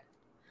corporate,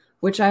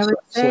 which I would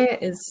say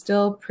is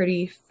still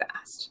pretty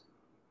fast.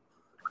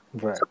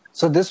 Right.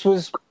 So this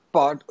was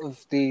part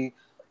of the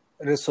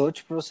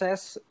research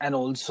process and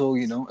also,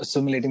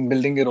 assimilating,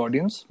 building your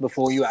audience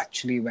before you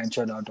actually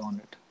ventured out on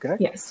it,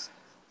 correct? Yes.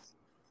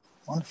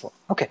 Wonderful.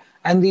 Okay.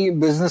 And the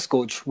business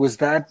coach, was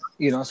that,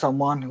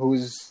 someone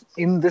who's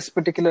in this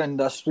particular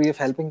industry of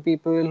helping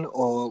people,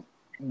 or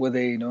were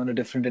they, in a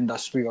different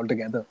industry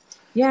altogether?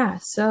 Yeah.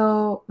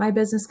 So my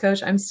business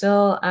coach, I'm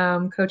still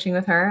coaching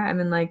with her.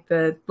 I'm in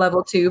the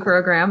level 2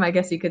 program, I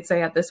guess you could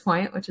say at this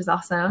point, which is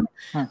awesome.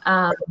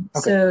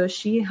 So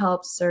she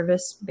helps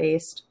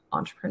service-based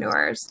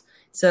entrepreneurs.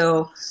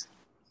 So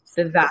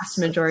the vast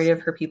majority of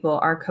her people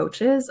are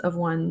coaches of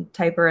one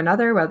type or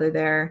another, whether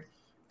they're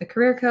a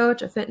career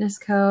coach, a fitness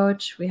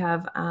coach. We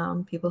have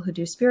people who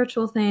do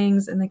spiritual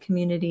things in the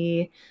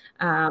community,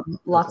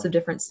 lots of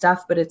different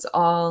stuff, but it's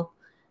all...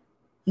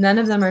 None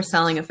of them are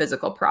selling a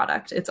physical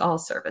product. It's all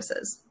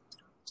services.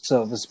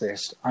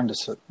 Service-based.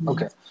 Understood.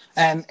 Okay.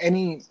 And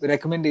any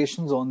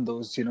recommendations on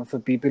those, for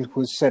people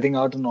who's setting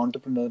out an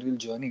entrepreneurial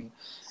journey,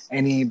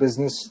 any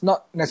business,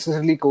 not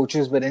necessarily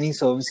coaches, but any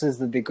services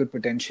that they could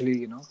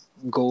potentially,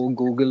 go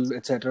Google,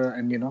 etc.,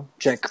 and,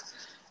 check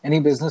Any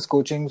business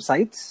coaching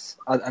sites?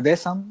 Are there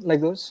some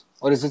like those?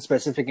 Or is it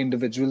specific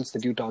individuals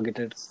that you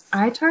targeted?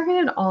 I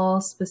targeted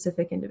all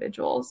specific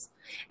individuals.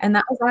 And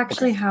that was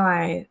actually Okay. how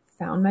I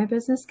found my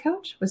business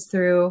coach, was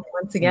through,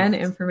 once again,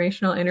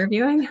 informational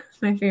interviewing.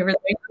 My favorite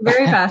thing. I'm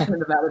very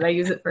passionate about it. I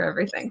use it for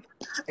everything.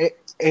 It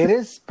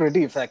is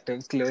pretty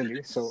effective,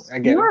 clearly. So I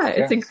get it. Yeah,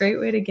 it's Yeah. a great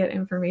way to get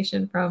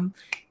information from,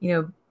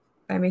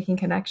 by making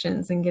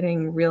connections and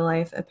getting real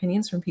life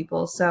opinions from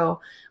people. So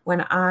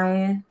when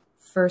I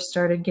first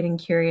started getting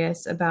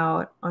curious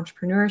about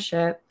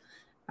entrepreneurship,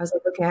 I was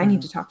like, okay, I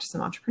need to talk to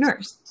some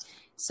entrepreneurs.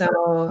 So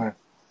Right.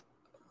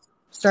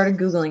 started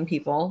Googling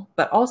people,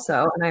 but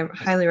also, and I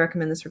highly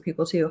recommend this for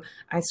people too,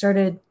 I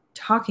started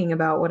talking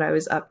about what I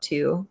was up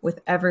to with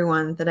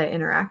everyone that I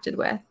interacted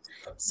with.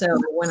 So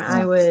when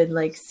I would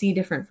like see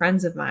different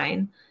friends of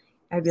mine,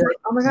 I'd be like,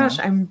 oh my gosh,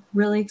 I'm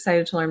really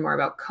excited to learn more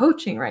about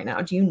coaching right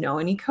now. Do you know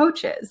any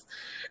coaches?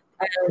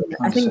 And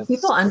I think Understood.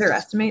 people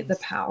underestimate the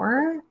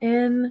power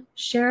in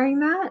sharing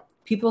that.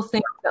 People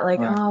think that like,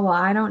 Right. oh, well,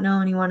 I don't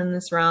know anyone in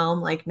this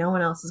realm. Like no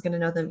one else is going to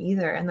know them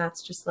either. And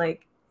that's just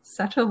like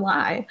such a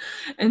lie.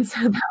 And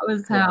so that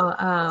was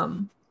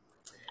how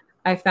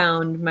I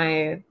found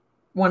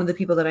one of the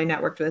people that I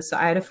networked with. So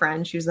I had a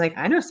friend, she was like,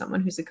 I know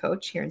someone who's a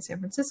coach here in San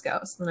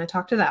Francisco. So then I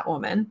talked to that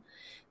woman.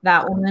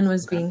 That woman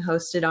was being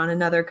hosted on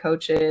another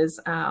coach's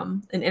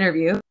an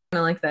interview, kind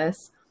of like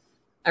this.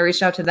 I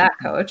reached out to that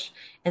coach,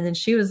 and then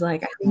she was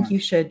like, I think you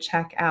should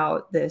check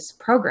out this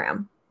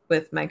program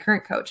with my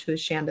current coach, who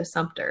is Shanda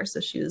Sumter. So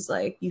she was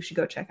like, you should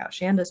go check out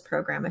Shanda's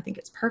program. I think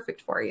it's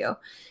perfect for you.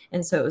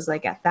 And so it was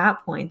like at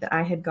that point that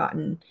I had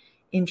gotten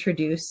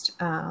introduced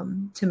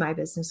to my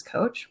business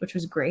coach, which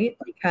was great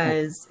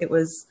because it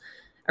was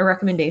a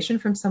recommendation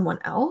from someone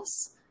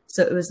else.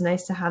 So it was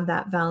nice to have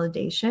that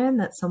validation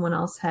that someone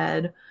else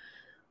had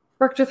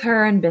worked with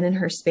her and been in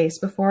her space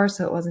before.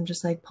 So it wasn't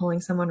just like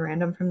pulling someone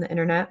random from the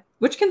internet,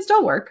 which can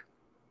still work,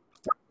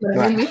 but it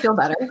made me feel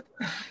better.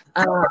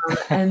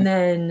 And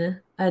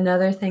then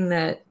another thing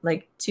that,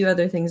 like, two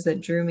other things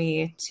that drew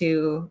me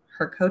to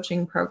her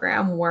coaching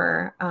program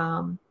were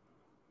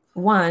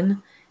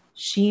one,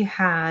 she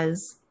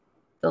has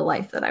the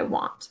life that I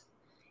want.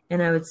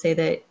 And I would say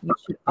that you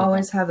should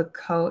always have a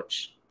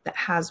coach that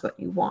has what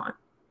you want,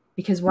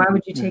 because why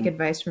would you take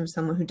advice from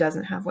someone who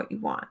doesn't have what you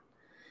want?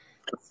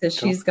 So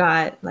she's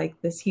got like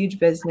this huge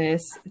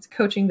business. It's a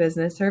coaching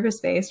business,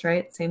 service-based,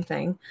 right? Same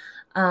thing.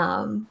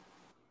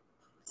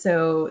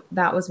 So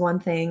that was one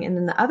thing. And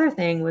then the other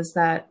thing was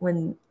that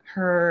when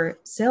her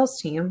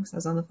sales team, because I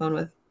was on the phone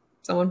with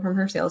someone from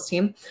her sales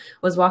team,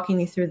 was walking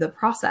me through the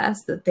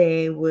process that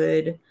they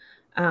would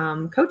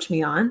coach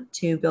me on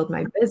to build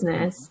my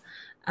business,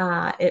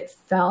 it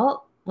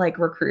felt like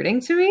recruiting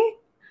to me.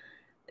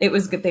 It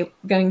was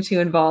going to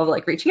involve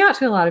like reaching out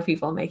to a lot of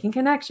people, making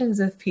connections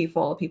with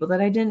people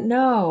that I didn't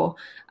know,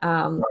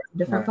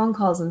 different phone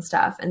calls and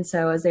stuff. And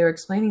so as they were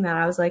explaining that,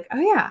 I was like, oh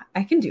yeah,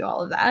 I can do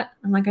all of that.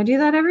 I'm like, I do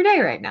that every day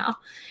right now.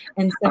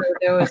 And so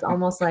there was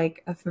almost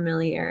like a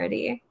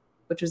familiarity,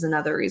 which was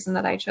another reason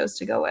that I chose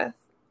to go with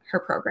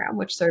her program,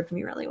 which served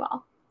me really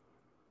well.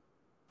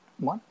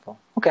 Wonderful.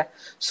 Okay.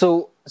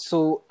 So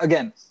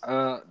again,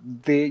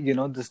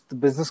 the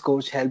business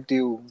coach helped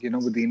you,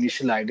 with the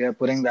initial idea,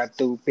 putting that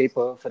to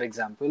paper, for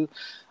example.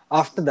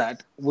 After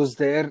that, was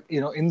there,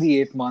 in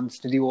the 8 months,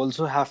 did you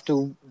also have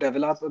to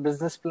develop a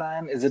business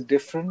plan? Is it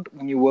different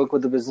when you work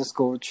with a business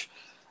coach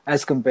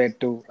as compared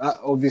to,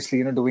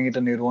 obviously, doing it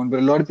on your own? But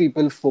a lot of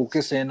people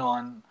focus in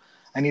on,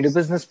 I need a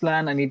business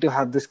plan. I need to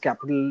have this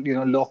capital,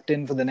 locked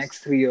in for the next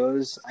 3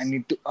 years. I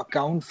need to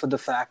account for the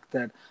fact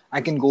that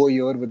I can go a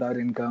year without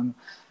income.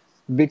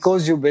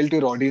 Because you built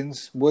your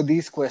audience, were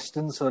these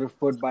questions sort of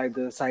put by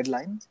the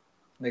sideline?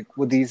 Like,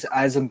 were these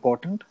as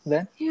important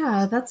then?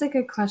 Yeah, that's a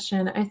good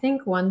question. I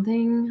think one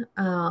thing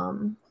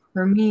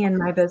for me and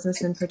my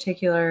business in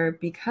particular,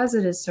 because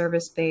it is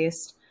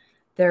service-based,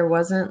 there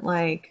wasn't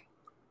like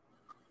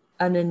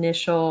an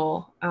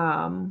initial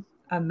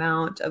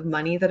amount of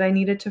money that I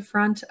needed to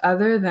front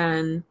other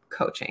than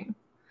coaching.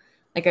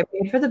 Like I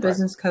paid for the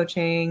business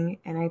coaching,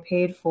 and I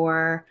paid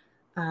for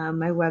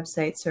my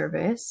website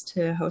service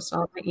to host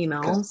all my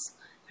emails.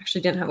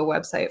 Actually didn't have a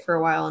website for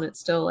a while, and it's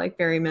still like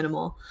very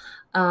minimal.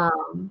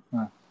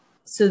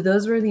 So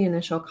those were the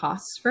initial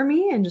costs for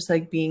me, and just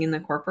like being in the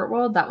corporate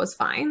world, that was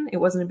fine. It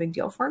wasn't a big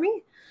deal for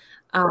me.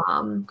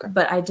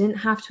 But I didn't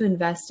have to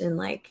invest in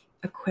like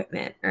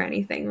equipment or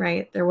anything,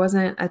 right? There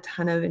wasn't a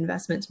ton of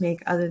investment to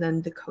make other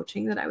than the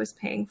coaching that I was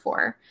paying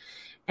for.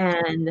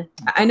 And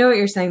I know what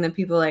you're saying, that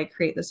people like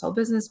create this whole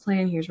business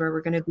plan. Here's where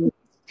we're going to be.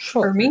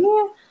 Sure. For me,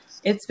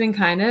 it's been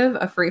kind of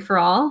a free for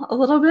all a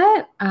little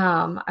bit.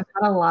 I've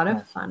had a lot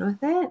of fun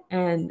with it,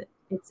 and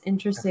it's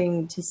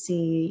interesting to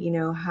see,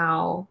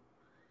 how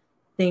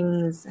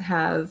things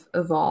have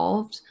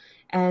evolved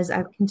as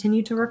I've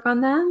continued to work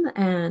on them.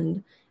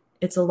 And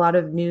it's a lot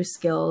of new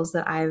skills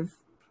that I've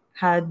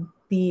had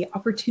the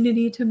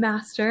opportunity to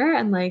master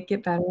and like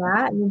get better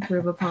at and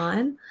improve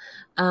upon.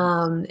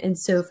 And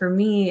so for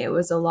me, it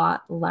was a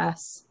lot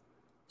less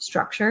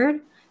structured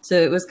So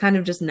it was kind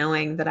of just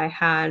knowing that I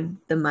had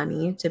the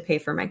money to pay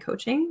for my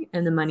coaching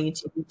and the money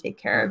to take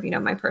care of,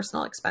 my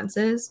personal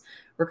expenses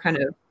were kind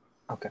of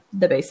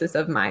the basis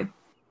of my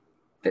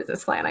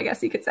business plan, I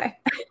guess you could say.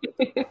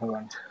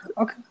 Right.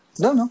 Okay.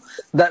 No.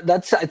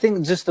 That's, I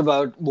think, just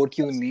about what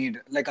you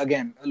need. Like,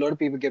 again, a lot of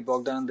people get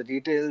bogged down in the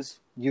details.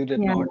 You did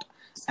not.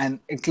 And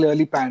it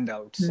clearly panned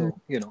out. So,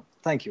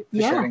 thank you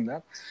for sharing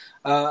that.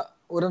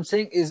 What I'm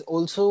saying is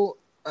also,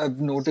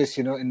 I've noticed,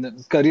 in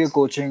the career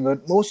coaching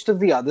or most of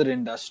the other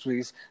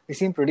industries, they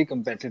seem pretty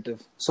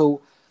competitive.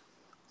 So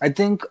I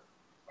think,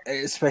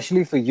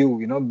 especially for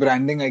you,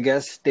 branding, I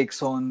guess,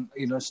 takes on,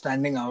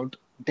 standing out,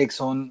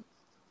 takes on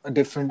a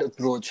different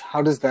approach.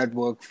 How does that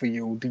work for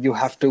you? Did you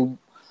have to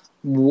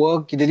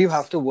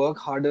work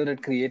harder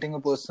at creating a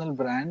personal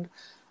brand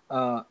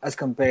as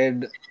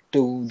compared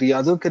to the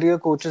other career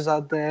coaches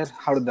out there?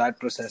 How did that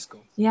process go?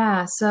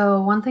 Yeah.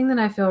 So one thing that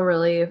I feel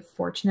really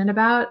fortunate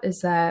about is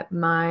that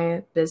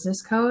my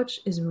business coach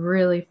is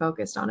really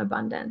focused on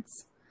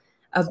abundance.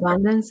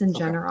 Abundance and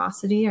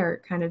generosity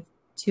are kind of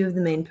two of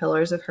the main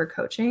pillars of her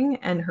coaching,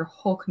 and her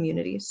whole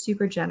community is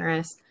super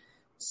generous,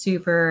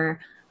 super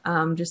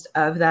just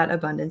of that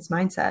abundance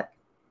mindset.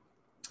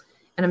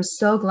 And I'm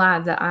so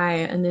glad that I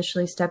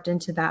initially stepped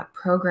into that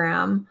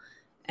program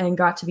and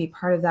got to be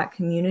part of that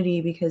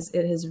community, because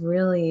it has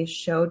really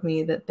showed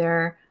me that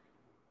there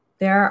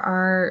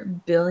are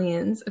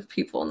billions of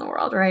people in the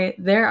world, right?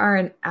 There are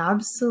an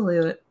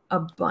absolute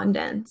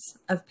abundance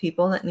of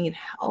people that need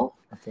help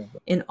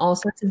in all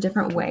sorts of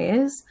different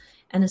ways.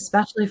 And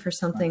especially for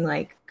something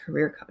like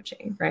career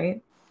coaching,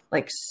 right?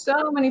 Like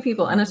so many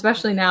people, and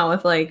especially now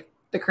with like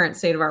the current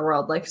state of our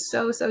world, like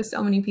so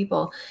many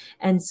people.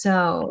 And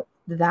so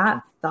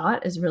that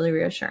thought is really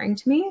reassuring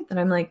to me that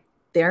I'm like,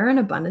 there are an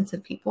abundance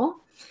of people.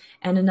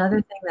 And another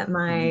thing that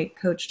my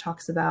coach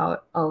talks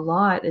about a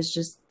lot is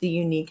just the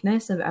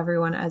uniqueness of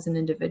everyone as an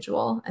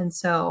individual. And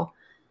so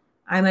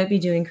I might be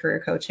doing career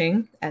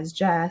coaching as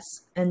Jess,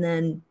 and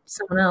then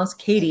someone else,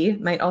 Katie,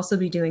 might also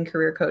be doing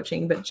career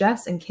coaching, but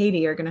Jess and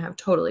Katie are going to have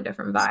totally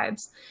different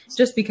vibes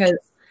just because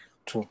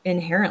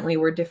inherently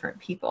we're different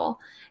people.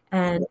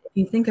 And if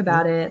you think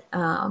about it,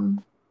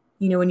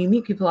 when you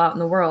meet people out in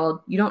the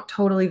world, you don't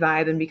totally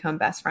vibe and become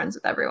best friends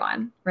with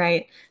everyone,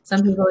 right?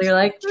 Some people you're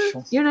like,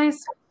 you're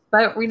nice,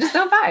 but we just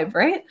don't vibe,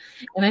 right?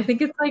 And I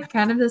think it's like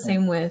kind of the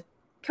same with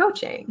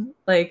coaching.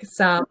 Like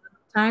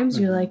sometimes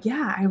you're like,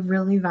 yeah, I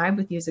really vibe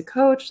with you as a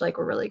coach. Like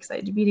we're really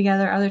excited to be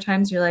together. Other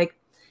times you're like,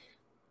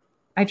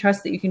 I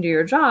trust that you can do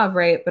your job,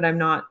 right? But I'm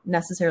not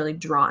necessarily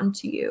drawn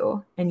to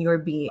you and your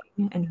being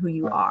and who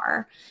you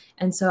are.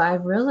 And so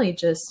I've really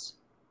just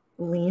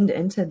leaned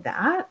into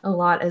that a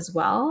lot as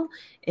well,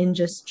 in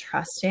just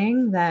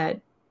trusting that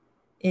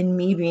in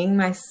me being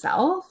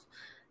myself,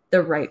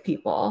 the right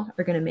people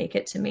are going to make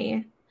it to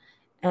me.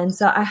 And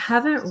so I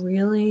haven't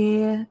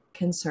really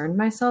concerned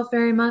myself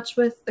very much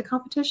with the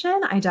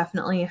competition. I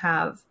definitely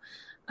have,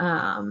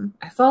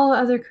 I follow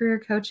other career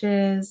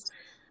coaches,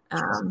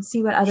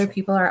 see what other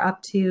people are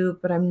up to,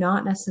 but I'm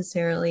not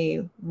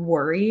necessarily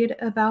worried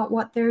about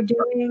what they're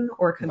doing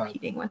or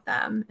competing with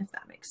them, if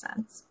that makes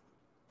sense.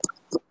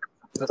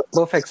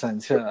 Perfect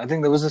sense. Yeah, I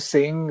think there was a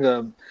saying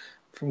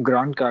from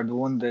Grant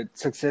Cardone that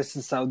success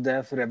is out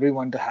there for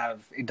everyone to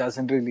have. It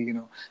doesn't really,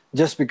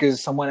 just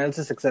because someone else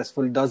is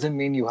successful doesn't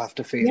mean you have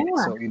to fail.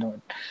 Yeah.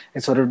 So,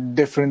 it's sort of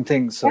different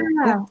things. So,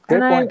 yeah.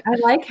 And I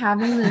like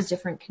having those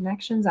different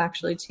connections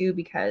actually too,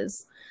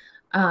 because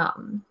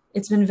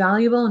it's been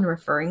valuable in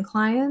referring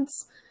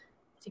clients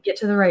to get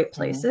to the right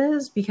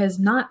places, because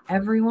not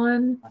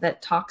everyone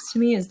that talks to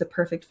me is the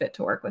perfect fit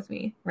to work with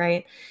me,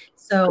 right?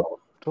 So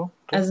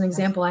as an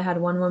example, I had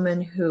one woman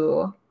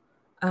who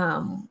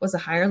was a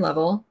higher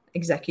level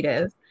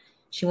executive.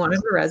 She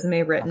wanted her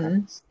resume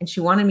written and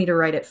she wanted me to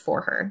write it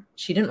for her.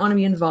 She didn't want to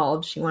be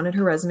involved. She wanted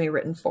her resume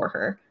written for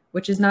her,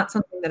 which is not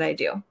something that I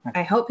do.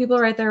 I help people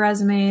write their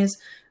resumes.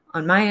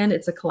 On my end,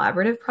 it's a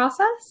collaborative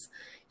process.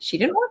 She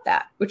didn't want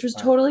that, which was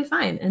totally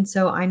fine. And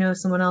so I know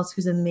someone else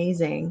who's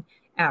amazing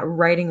at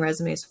writing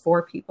resumes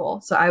for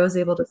people. So I was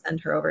able to send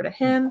her over to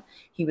him.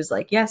 He was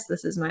like, yes,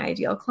 this is my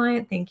ideal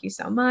client. Thank you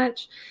so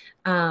much.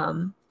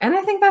 And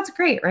I think that's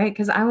great, right?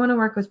 Because I want to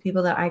work with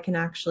people that I can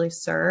actually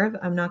serve.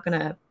 I'm not going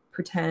to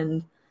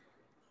pretend,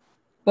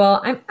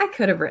 well, I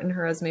could have written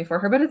her resume for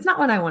her, but it's not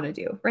what I want to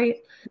do, right?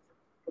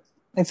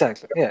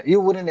 Exactly. Yeah. You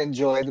wouldn't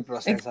enjoy the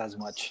process as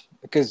much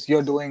because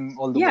you're doing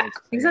all the work. Yeah,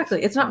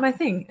 exactly. It's not my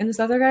thing. And this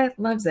other guy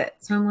loves it.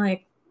 So I'm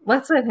like,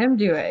 let's let him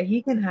do it.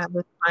 He can have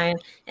this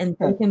client and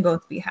they can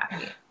both be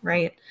happy,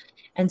 right?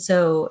 And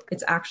so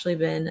it's actually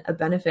been a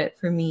benefit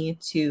for me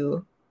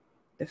to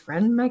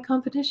befriend my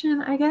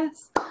competition, I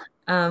guess,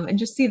 and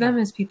just see them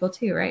as people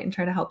too, right? And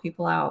try to help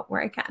people out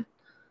where I can.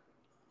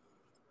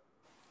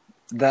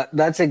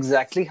 That's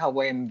exactly how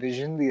I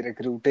envision the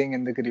recruiting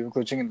and the career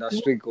coaching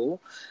industry go.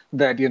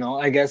 That,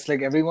 I guess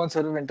like everyone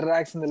sort of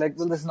interacts and they're like,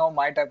 well, this is not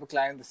my type of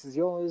client. This is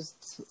yours.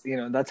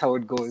 That's how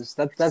it goes.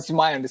 That's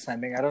my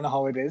understanding. I don't know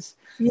how it is,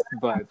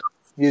 but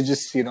you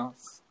just,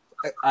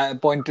 I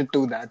pointed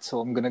to that. So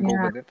I'm going to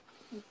go with it.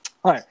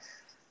 All right.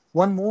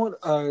 One more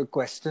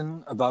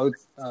question about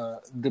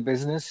the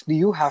business. Do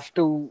you have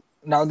to,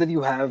 now that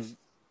you have,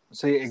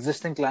 say,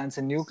 existing clients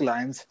and new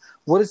clients,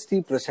 what is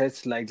the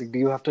process like? Like, do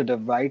you have to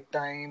divide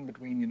time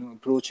between,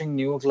 approaching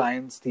new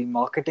clients, the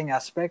marketing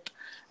aspect,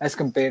 as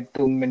compared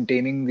to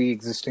maintaining the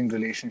existing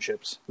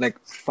relationships, like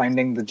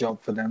finding the job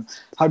for them?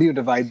 How do you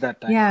divide that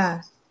time?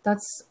 Yeah,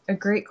 that's a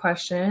great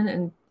question.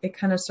 And it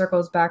kind of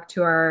circles back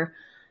to our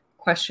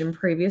question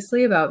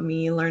previously about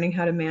me learning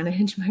how to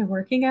manage my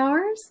working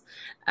hours.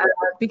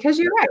 Because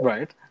you're right.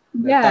 Right.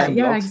 The Yeah, time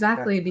yeah, blocks. Yeah.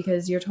 exactly.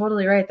 Because you're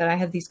totally right that I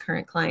have these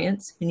current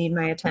clients who need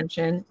my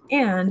attention,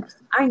 and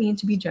I need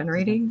to be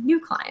generating new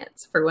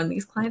clients for when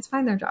these clients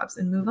find their jobs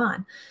and move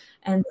on.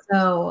 And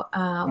so,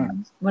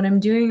 what I'm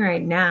doing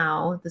right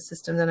now, the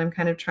system that I'm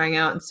kind of trying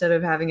out instead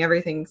of having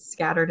everything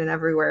scattered and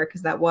everywhere,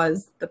 because that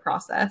was the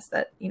process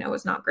that,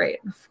 was not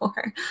great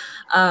before.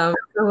 So,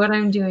 what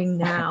I'm doing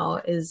now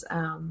is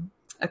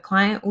a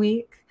client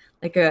week.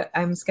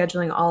 I'm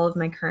scheduling all of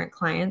my current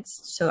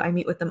clients. So, I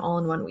meet with them all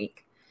in 1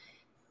 week.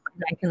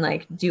 I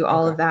can do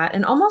all Okay. of that,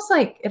 and almost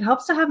it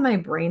helps to have my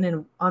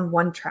brain on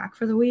one track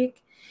for the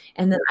week,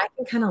 and then I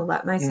can kind of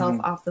let myself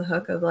Mm-hmm. off the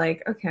hook of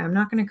okay, I'm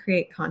not going to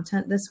create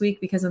content this week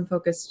because I'm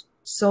focused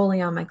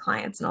solely on my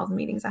clients and all the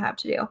meetings I have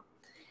to do.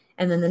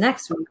 And then the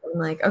next week I'm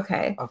like,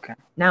 okay, Okay.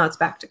 now it's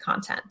back to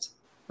content.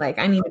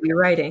 I need to be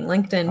writing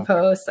LinkedIn Okay.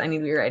 posts, I need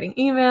to be writing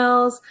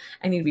emails,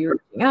 I need to be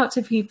reaching out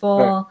to Right.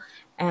 people,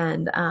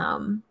 and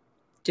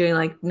doing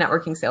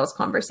networking sales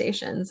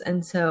conversations.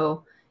 And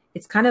so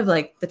it's kind of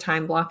like the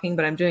time blocking,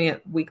 but I'm doing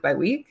it week by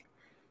week.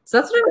 So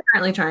that's what I'm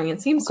currently trying. It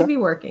seems to Okay. be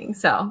working.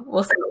 So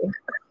we'll see.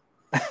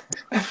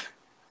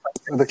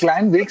 The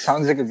client week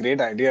sounds like a great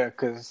idea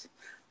because,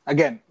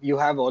 again, you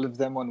have all of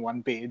them on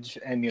one page,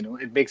 and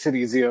it makes it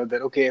easier.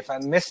 That okay, if I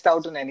missed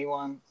out on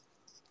anyone,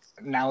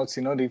 now it's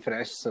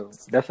refreshed. So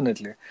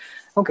definitely,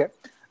 okay.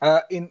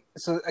 In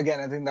so again,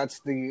 I think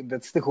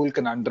that's the whole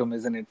conundrum,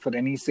 isn't it? For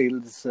any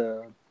sales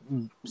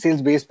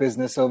based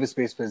business, service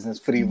based business,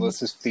 free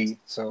versus fee.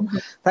 So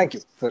thank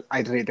you for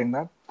iterating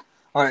that.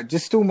 All right,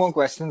 just two more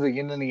questions, a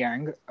yin and a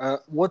yang.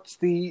 What's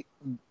the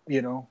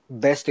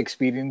best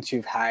experience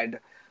you've had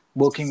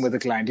working with a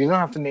client? You don't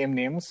have to name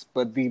names,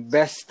 but the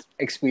best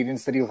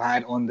experience that you've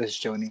had on this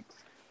journey.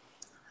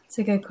 It's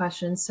a good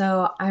question.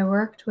 So I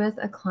worked with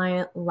a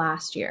client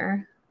last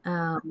year.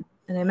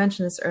 And I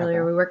mentioned this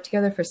earlier. Okay. We worked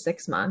together for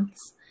 6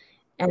 months.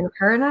 And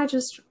her and I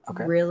just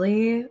Okay.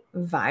 really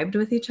vibed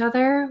with each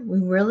other. We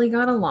really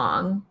got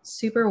along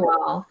super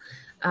well.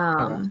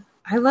 Okay.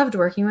 I loved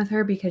working with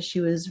her because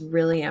she was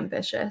really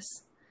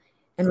ambitious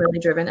and really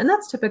driven. And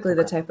that's typically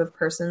the Okay. type of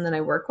person that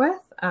I work with.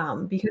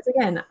 Because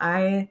again,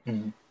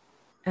 Mhm.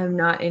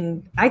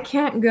 I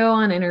can't go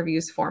on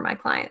interviews for my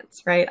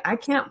clients, right? I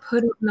can't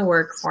put in the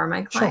work for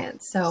my Sure.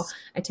 clients. So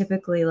I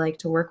typically like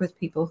to work with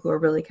people who are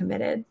really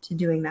committed to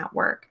doing that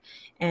work.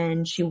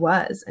 And she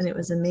was, and it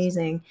was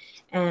amazing.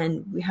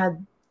 And we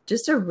had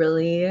just a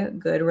really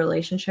good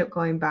relationship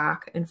going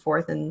back and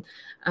forth. And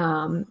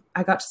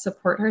I got to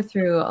support her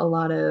through a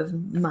lot of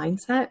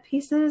mindset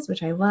pieces,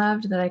 which I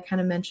loved, that I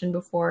kind of mentioned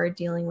before,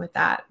 dealing with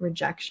that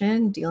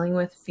rejection, dealing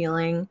with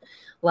feeling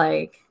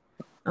like,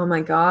 oh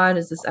my God,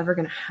 is this ever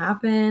going to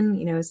happen?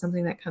 Is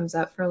something that comes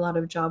up for a lot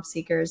of job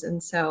seekers.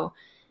 And so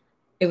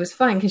it was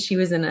fun because she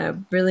was in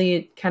a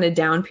really kind of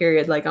down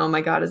period, like, oh my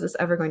God, is this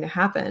ever going to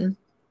happen?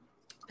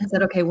 I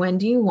said, okay, when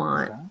do you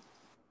want Okay.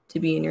 to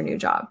be in your new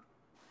job?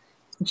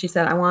 And she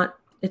said, I want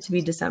it to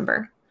be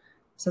December.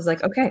 So I was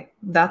like, okay,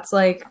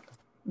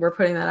 we're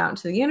putting that out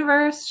into the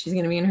universe. She's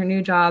going to be in her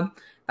new job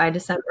by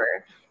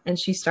December. And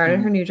she started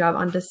her new job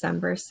on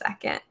December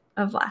 2nd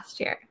of last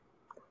year.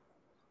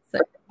 So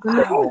it was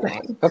Wow.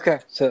 amazing. Okay.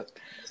 So,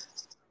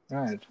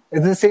 right.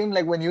 It's the same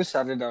like when you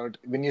started out,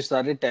 when you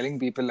started telling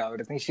people out.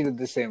 I think she did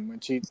the same when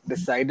she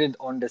decided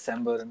on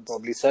December and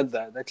probably said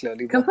that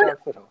clearly worked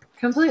out for her.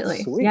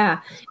 Completely. Sweet. Yeah.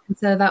 And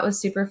so that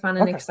was super fun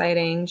and Okay.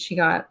 exciting. She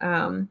got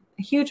a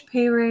huge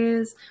pay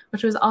raise,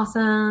 which was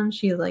awesome.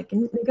 She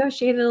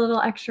negotiated a little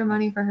extra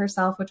money for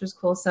herself, which was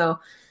cool. So,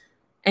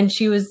 and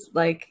she was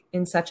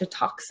in such a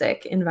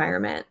toxic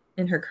environment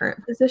in her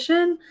current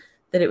position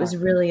that it was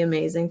really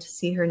amazing to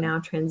see her now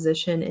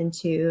transition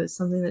into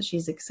something that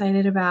she's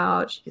excited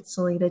about. She gets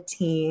to lead a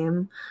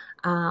team.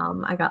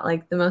 I got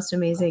the most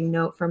amazing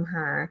note from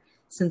her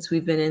since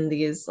we've been in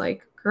these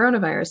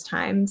coronavirus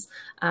times,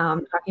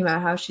 talking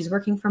about how she's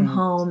working from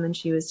home. And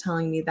she was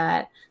telling me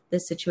that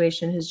this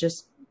situation has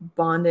just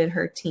bonded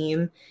her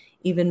team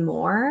even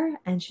more.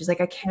 And she's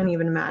like, I can't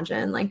even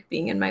imagine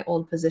being in my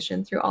old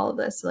position through all of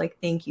this. So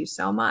thank you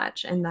so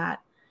much. And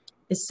that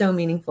is so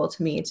meaningful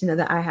to me to know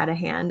that I had a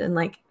hand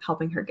in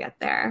helping her get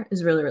there.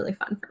 Is really, really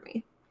fun for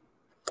me.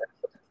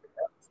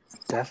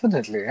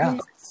 Definitely. Yeah.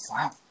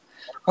 Wow.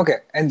 Okay.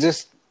 And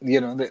just,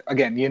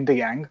 again, yin to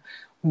yang,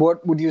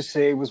 what would you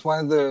say was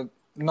one of the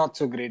not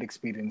so great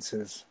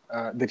experiences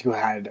that you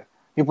had?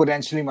 You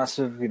potentially must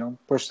have,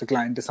 pushed the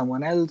client to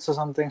someone else or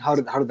something. How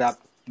did that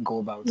go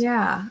about?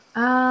 Yeah.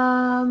 If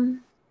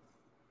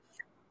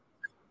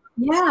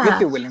Yeah.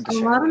 you're willing to A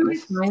share, lot of that my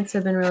is. clients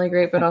have been really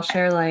great, but I'll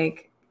share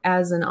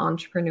as an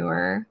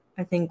entrepreneur,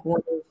 I think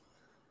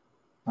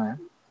Right.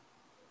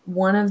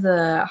 one of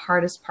the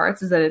hardest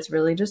parts is that it's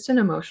really just an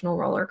emotional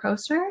roller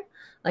coaster.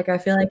 Like I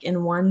feel like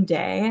in one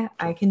day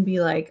I can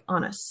be like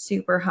on a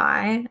super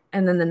high,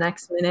 and then the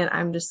next minute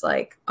I'm just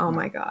like, oh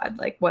my God,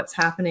 like what's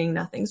happening?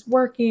 Nothing's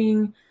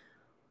working.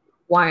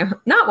 Why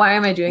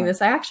am I doing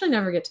this? I actually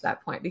never get to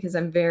that point because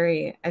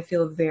I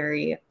feel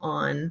very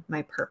on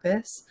my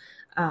purpose.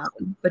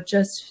 But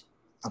just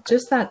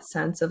that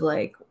sense of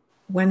like,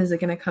 when is it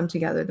going to come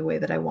together the way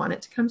that I want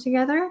it to come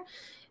together?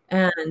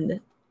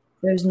 And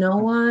there's no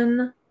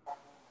one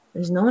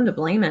to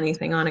blame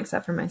anything on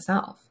except for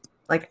myself.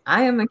 Like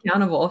I am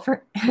accountable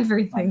for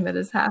everything that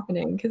is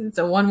happening because it's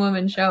a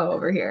one-woman show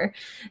over here.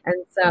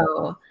 And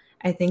so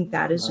I think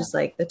that is just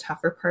like the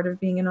tougher part of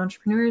being an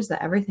entrepreneur, is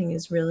that everything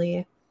is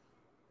really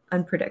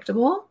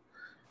unpredictable.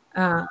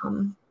 There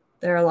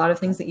are a lot of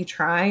things that you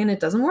try and it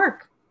doesn't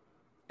work.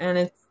 And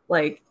it's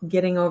like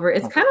getting over,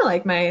 it's kind of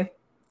like my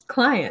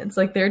clients,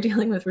 like they're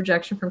dealing with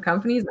rejection from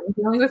companies. I'm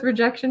dealing with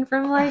rejection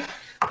from like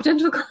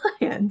potential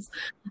clients.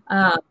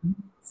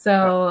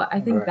 So I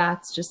think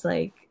that's just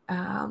like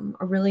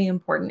a really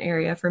important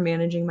area for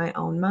managing my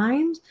own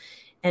mind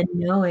and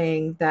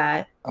knowing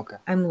that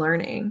I'm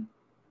learning.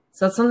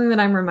 So it's something that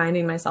I'm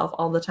reminding myself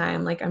all the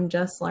time. Like I'm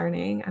just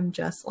learning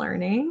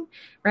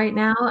right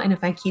now. And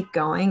if I keep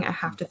going, I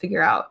have to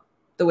figure out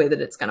the way that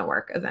it's going to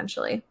work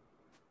eventually.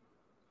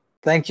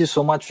 Thank you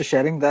so much for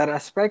sharing that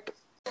aspect.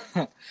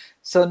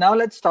 So now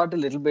let's start a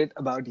little bit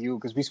about you,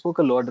 because we spoke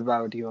a lot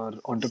about your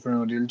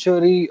entrepreneurial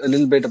journey, a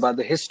little bit about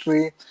the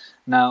history.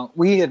 Now,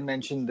 we had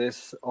mentioned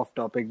this off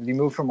topic. We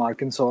moved from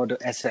Arkansas to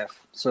SF.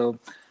 So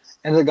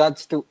in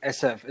regards to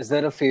SF, is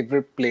there a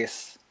favorite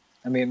place?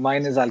 I mean,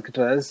 mine is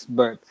Alcatraz,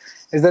 but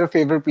is there a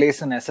favorite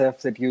place in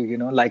SF that you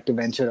like to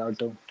venture out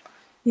to?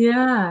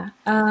 Yeah.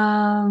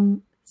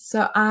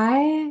 So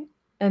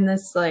and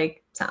this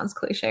like sounds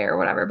cliche or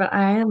whatever, but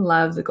I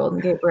love the Golden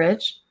Gate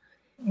Bridge.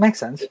 Makes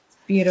sense. It's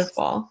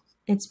beautiful.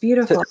 It's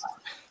beautiful.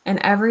 And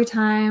every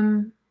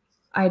time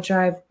I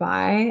drive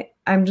by,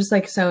 I'm just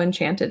like so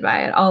enchanted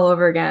by it all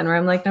over again, where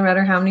I'm like, no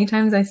matter how many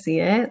times I see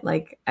it,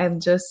 like I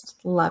just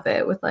love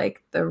it with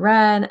like the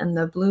red and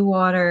the blue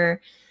water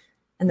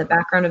and the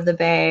background of the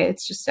bay.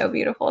 It's just so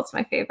beautiful. It's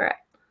my favorite.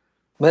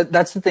 But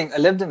that's the thing. I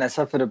lived in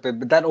SF for a bit,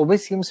 but that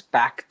always seems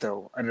packed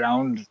though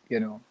around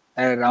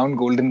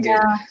Golden Gate.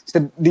 Yeah.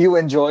 So do you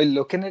enjoy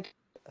looking at it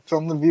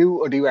from the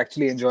view, or do you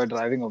actually enjoy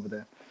driving over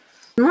there?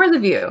 More the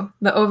view,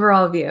 the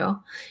overall view.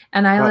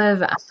 And I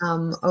live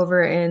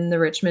over in the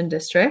Richmond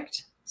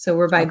district. So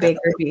we're by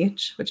Baker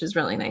Beach, which is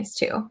really nice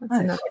too. It's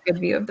another good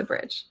view of the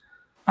bridge.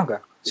 Okay.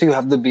 So you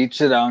have the beach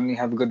around, you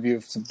have a good view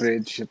of the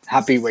bridge. You're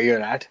happy where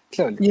you're at,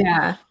 clearly.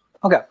 Yeah.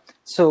 Okay.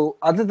 So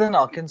other than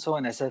Arkansas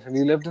and SF, have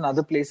you lived in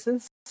other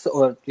places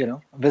or,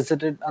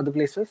 visited other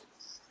places?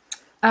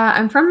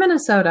 I'm from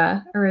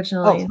Minnesota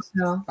originally.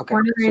 Born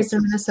and raised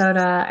in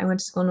Minnesota. I went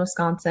to school in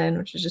Wisconsin,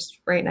 which is just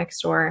right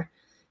next door.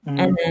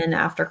 And then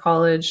after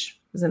college,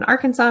 I was in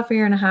Arkansas for a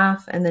year and a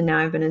half. And then now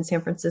I've been in San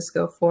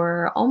Francisco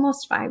for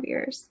almost 5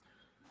 years.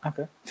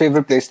 Okay.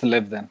 Favorite place to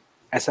live then?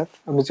 SF,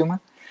 I'm assuming?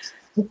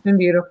 It's been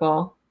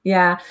beautiful.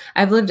 Yeah.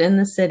 I've lived in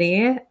the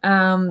city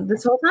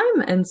this whole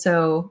time. And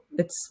so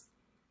it's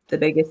the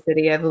biggest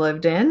city I've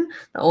lived in,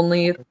 the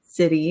only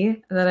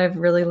city that I've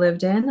really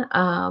lived in.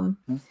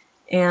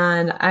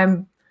 And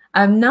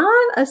I'm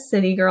not a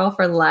city girl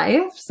for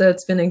life. So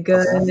it's been a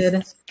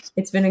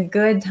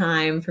good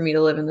time for me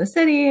to live in the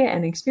city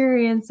and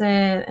experience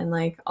it and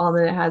like all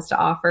that it has to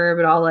offer,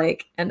 but I'll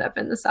like end up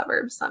in the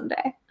suburbs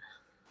someday.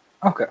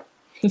 Okay.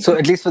 So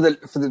at least for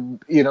the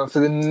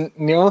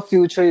near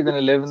future, you're going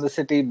to live in the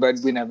city, but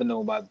we never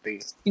know about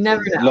the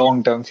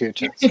long-term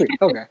future. Sweet.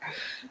 Okay.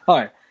 All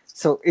right.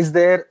 So is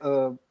there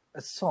a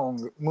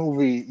song,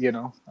 movie,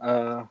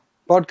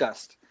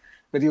 podcast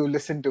that you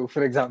listen to,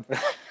 for example?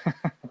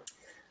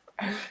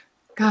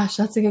 Gosh,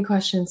 that's a good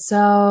question.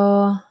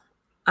 So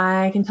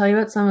I can tell you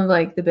about some of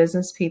like the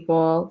business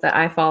people that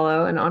I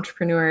follow and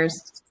entrepreneurs.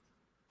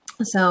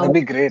 So that'd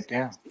be great.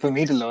 Yeah. For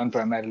me to learn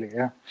primarily.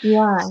 Yeah.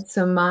 Yeah.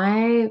 So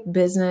my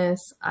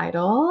business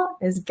idol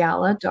is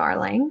Gala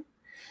Darling.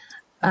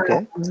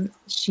 Okay.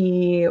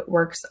 She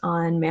works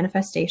on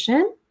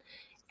manifestation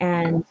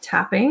and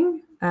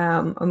tapping,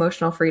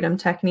 emotional freedom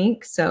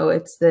technique. So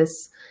it's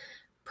this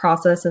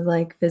process of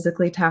like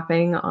physically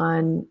tapping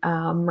on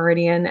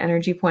meridian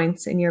energy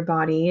points in your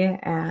body.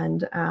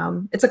 And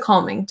it's a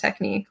calming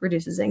technique,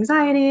 reduces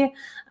anxiety,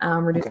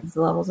 reduces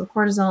the levels of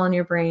cortisol in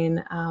your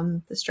brain,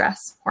 the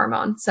stress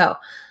hormone. So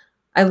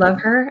I love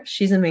her.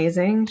 She's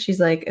amazing. She's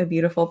like a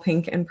beautiful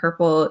pink and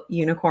purple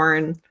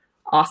unicorn,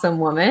 awesome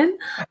woman.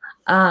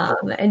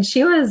 And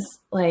she was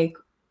like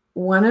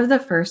one of the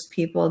first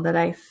people that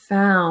I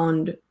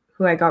found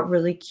who I got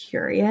really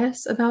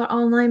curious about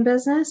online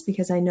business,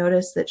 because I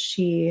noticed that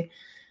she,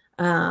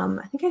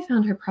 I think I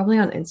found her probably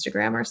on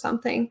Instagram or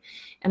something.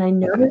 And I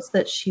noticed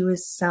that she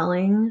was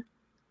selling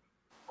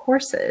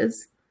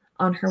courses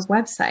on her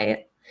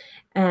website.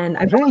 And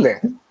I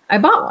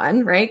bought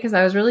one, right? Because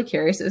I was really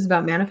curious. It was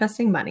about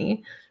manifesting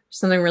money.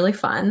 something really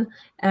fun.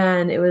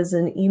 And it was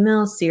an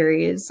email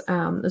series.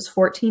 It was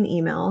 14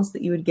 emails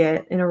that you would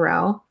get in a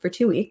row for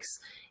 2 weeks.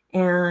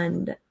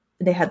 And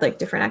they had like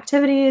different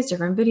activities,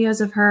 different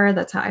videos of her.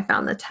 That's how I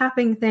found the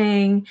tapping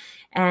thing.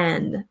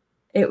 And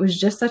it was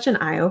just such an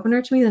eye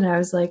opener to me that I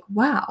was like,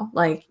 wow,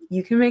 like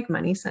you can make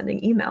money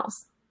sending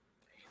emails.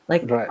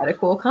 Like, Right. what a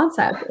cool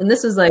concept. And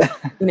this was like,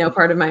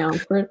 part of my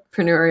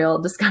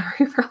entrepreneurial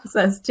discovery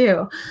process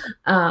too.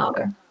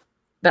 Okay.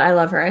 But I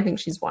love her. I think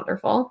she's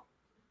wonderful.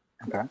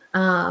 Okay.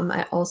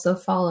 I also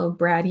follow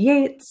Brad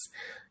Yates.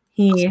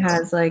 He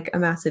has like a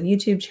massive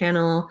YouTube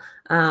channel,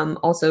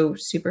 also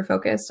super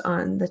focused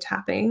on the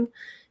tapping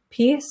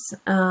piece.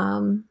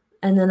 And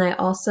then I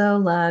also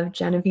love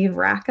Genevieve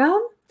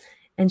Rackham,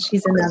 and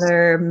she's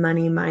another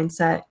money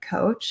mindset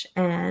coach.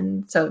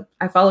 And so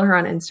I follow her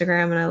on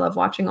Instagram and I love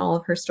watching all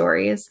of her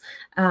stories.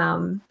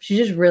 She's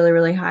just really,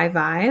 really high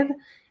vibe,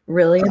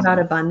 really about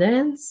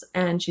abundance.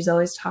 And she's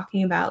always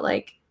talking about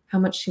like how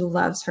much she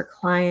loves her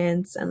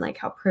clients and like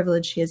how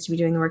privileged she is to be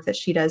doing the work that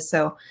she does.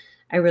 So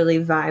I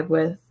really vibe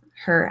with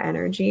her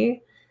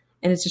energy,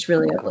 and it's just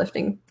really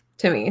uplifting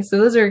to me. So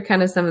those are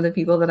kind of some of the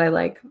people that I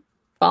like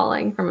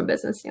following from a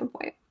business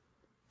standpoint.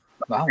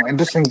 Wow,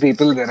 interesting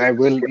people that I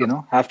will,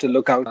 have to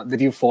look out that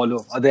you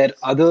follow. Are there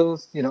other,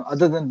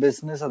 other than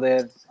business, are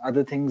there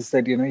other things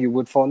that, you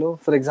would follow?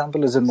 For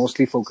example, is it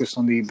mostly focused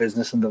on the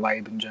business and the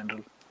vibe in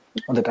general,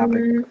 on the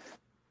tapping?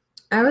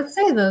 I would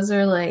say those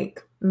are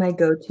like my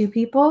go-to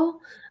people.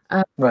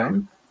 Right.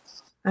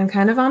 I'm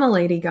kind of on a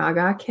Lady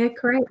Gaga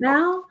kick right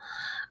now.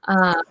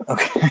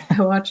 Okay.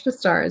 I watched A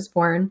Star Is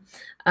Born,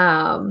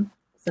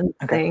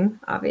 something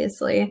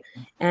obviously,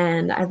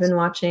 and I've been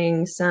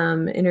watching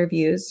some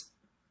interviews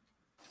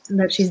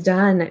that she's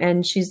done,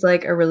 and she's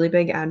like a really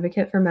big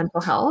advocate for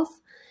mental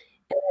health.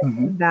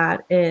 And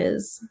that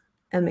is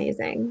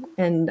amazing.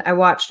 And I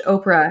watched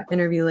Oprah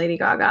interview Lady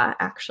Gaga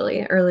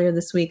actually earlier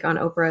this week on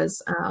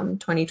Oprah's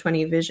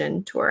 2020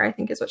 Vision Tour, I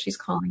think is what she's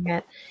calling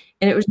it.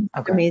 And it was an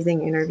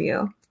amazing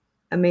interview.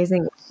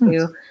 Amazing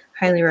interview.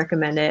 Highly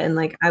recommend it. And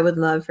like, I would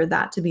love for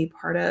that to be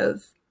part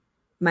of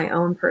my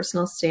own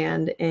personal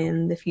stand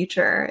in the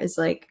future, is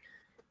like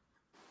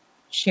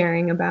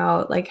sharing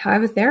about like how I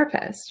have a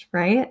therapist,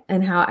 right?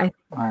 And how I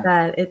think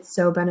that it's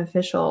so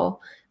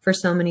beneficial for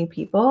so many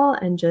people,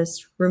 and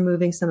just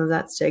removing some of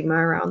that stigma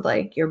around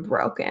like you're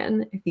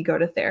broken if you go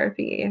to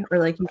therapy, or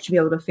like you should be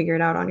able to figure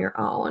it out on your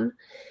own.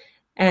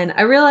 And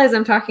I realize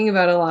I'm talking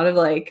about a lot of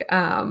like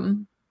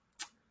kind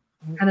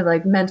of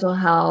like mental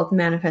health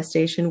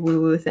manifestation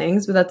woo-woo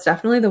things, but that's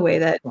definitely the way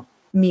that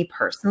me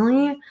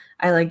personally,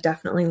 I like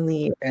definitely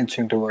lean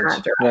inching towards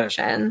that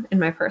direction in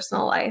my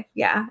personal life.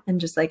 Yeah.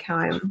 And just like how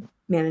I'm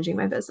managing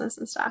my business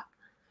and stuff.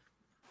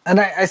 And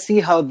I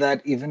see how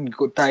that even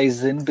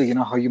ties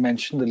into, how you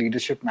mentioned the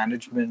leadership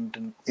management,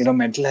 and,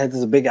 mental health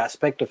is a big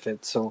aspect of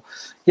it. So,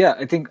 yeah,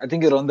 I think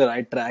you're on the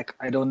right track.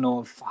 I don't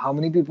know how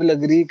many people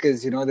agree,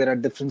 because, there are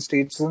different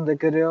stages in their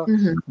career,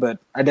 but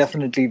I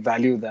definitely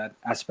value that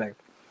aspect.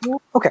 Yeah.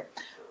 Okay.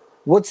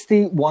 What's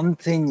the one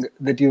thing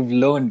that you've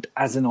learned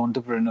as an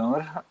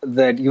entrepreneur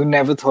that you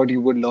never thought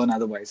you would learn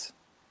otherwise?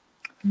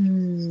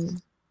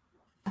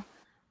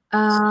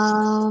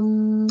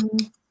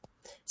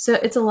 So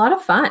it's a lot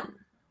of fun.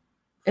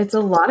 It's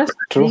a lot of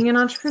fun being an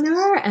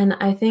entrepreneur. And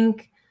I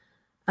think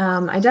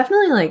I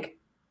definitely like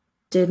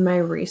did my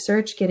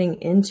research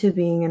getting into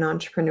being an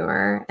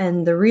entrepreneur.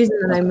 And the reason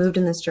that I moved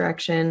in this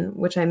direction,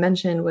 which I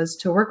mentioned, was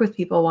to work with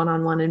people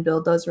one-on-one and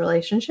build those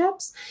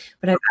relationships.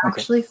 But I've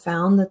actually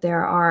found that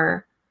there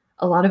are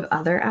a lot of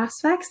other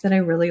aspects that I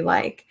really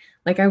like.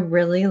 Like I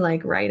really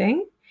like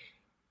writing.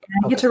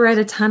 And I get to write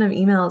a ton of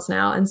emails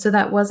now. And so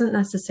that wasn't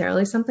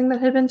necessarily something that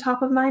had been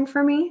top of mind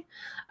for me.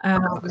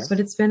 But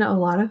it's been a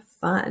lot of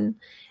fun.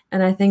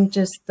 And I think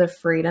just the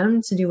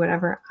freedom to do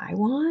whatever I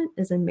want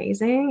is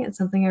amazing. It's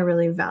something I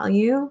really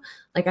value.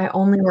 Like I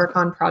only work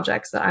on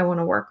projects that I want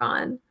to work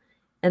on.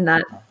 And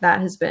that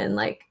has been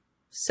like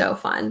so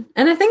fun.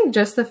 And I think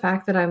just the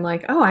fact that I'm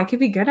like, oh, I could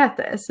be good at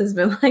this has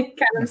been like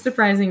kind of a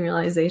surprising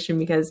realization,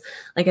 because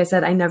like I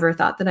said, I never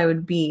thought that I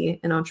would be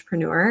an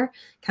entrepreneur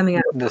coming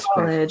out of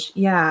college.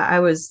 Yeah, I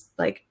was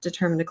like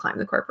determined to climb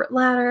the corporate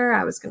ladder.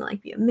 I was going to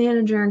like be a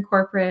manager in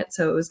corporate.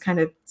 So it was kind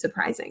of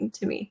surprising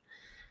to me.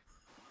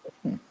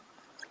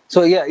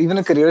 So yeah, even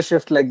a career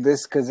shift like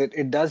this, because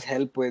it does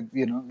help with,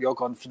 your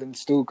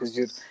confidence too, because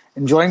you're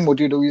enjoying what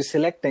you do, you're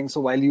selecting.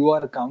 So while you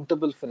are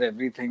accountable for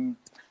everything,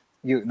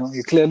 you're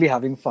clearly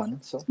having fun.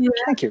 So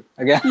thank you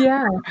again.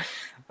 Yeah.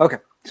 Okay.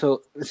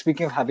 So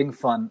speaking of having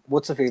fun,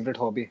 what's a favorite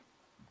hobby?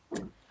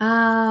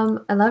 I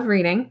love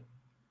reading.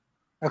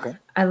 Okay.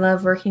 I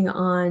love working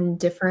on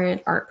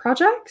different art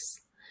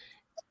projects.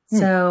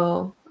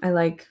 So I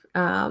like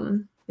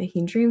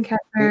making dream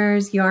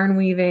catchers, yarn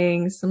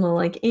weaving, some little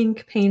like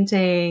ink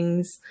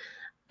paintings.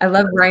 I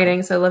love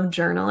writing, so I love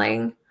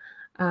journaling.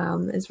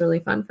 It's really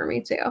fun for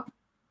me too.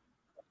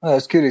 I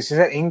was curious. You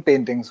said ink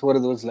paintings. What are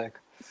those like?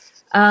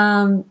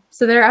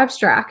 So they're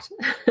abstract.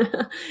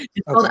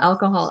 It's called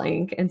alcohol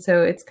ink. And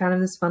so it's kind of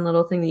this fun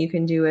little thing that you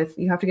can do with,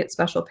 you have to get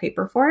special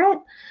paper for it.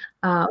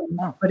 But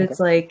okay. it's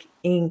like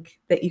ink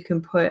that you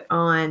can put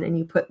on, and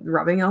you put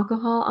rubbing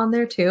alcohol on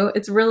there too.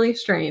 It's really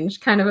strange,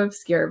 kind of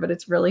obscure, but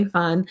it's really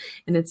fun.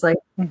 And it's like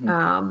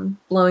Mhm.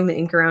 blowing the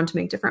ink around to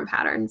make different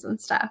patterns and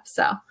stuff.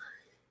 So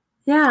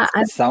yeah,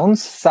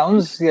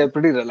 Sounds yeah,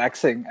 pretty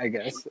relaxing, I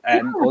guess,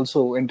 and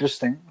also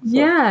interesting. So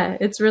yeah,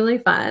 it's really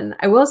fun.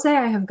 I will say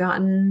I have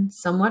gotten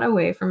somewhat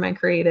away from my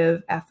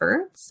creative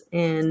efforts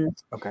in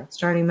okay.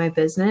 starting my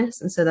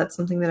business. And so that's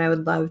something that I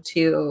would love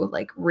to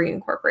like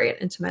reincorporate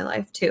into my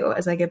life too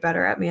as I get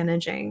better at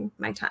managing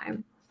my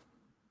time.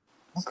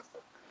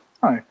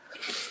 All right.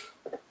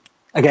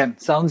 Again,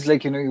 sounds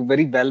like you're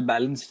very well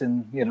balanced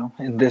in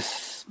in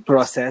this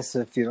process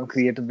of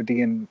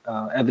creativity and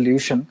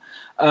evolution.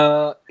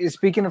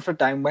 Speaking of a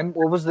time,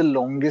 what was the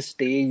longest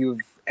day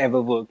you've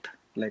ever worked?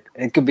 Like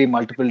it could be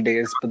multiple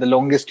days, but the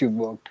longest you've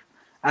worked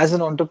as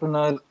an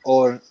entrepreneur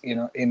or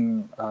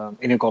in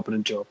a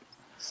corporate job.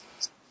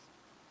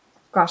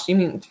 Gosh, you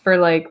mean for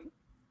like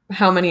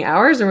how many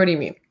hours, or what do you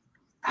mean?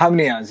 How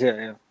many hours? Yeah,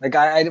 yeah. Like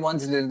I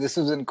once did. This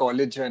was in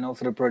college. I know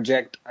for a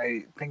project.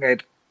 I think I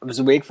was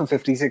awake for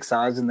 56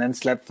 hours and then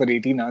slept for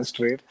 18 hours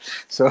straight.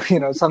 So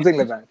something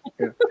like that.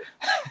 Yeah.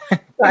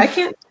 So I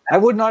can't. I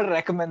would not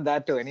recommend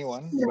that to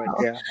anyone, but No,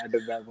 yeah, I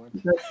did that one.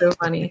 that's so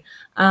funny.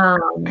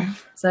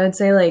 So I'd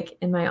say like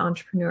in my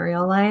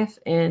entrepreneurial life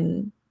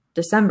in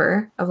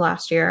December of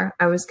last year,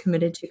 I was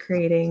committed to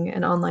creating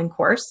an online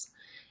course.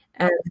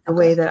 And the Okay.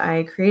 way that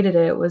I created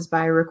it was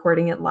by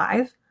recording it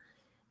live.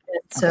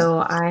 And Okay.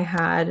 so I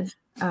had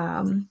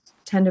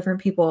 10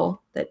 different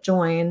people that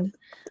joined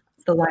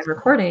the live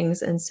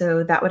recordings. And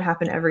so that would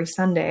happen every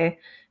Sunday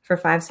for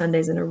 5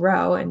 Sundays in a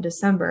row in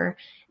December.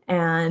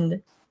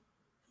 And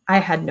I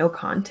had no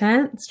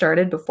content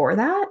started before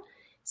that.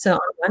 So on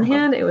one Okay.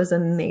 hand, it was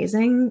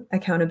amazing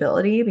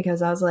accountability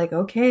because I was like,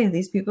 okay,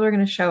 these people are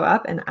going to show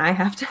up and I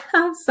have to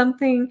have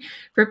something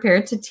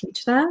prepared to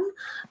teach them.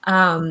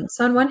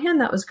 So on one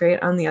hand, that was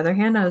great. On the other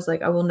hand, I was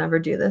like, I will never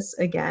do this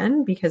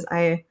again because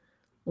I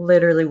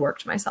literally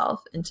worked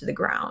myself into the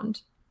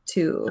ground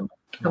to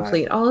Right.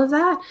 complete all of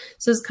that.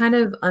 So it's kind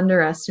of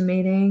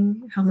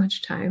underestimating how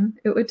much time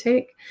it would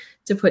take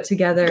to put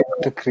together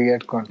To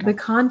create the content.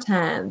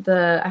 content.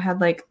 I had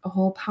like a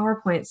whole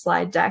PowerPoint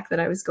slide deck that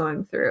I was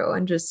going through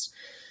and just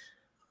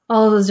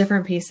all of those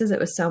different pieces. It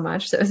was so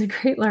much. So it was a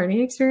great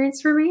learning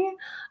experience for me.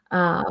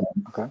 Um,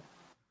 Okay.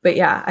 but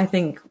yeah, I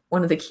think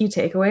one of the key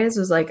takeaways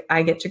was like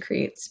I get to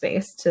create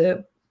space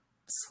to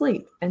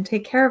sleep and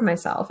take care of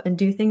myself and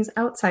do things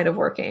outside of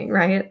working,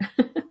 right?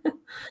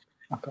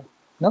 Okay.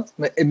 No,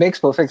 it makes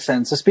perfect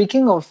sense. So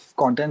speaking of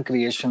content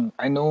creation,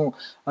 I know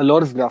a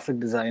lot of graphic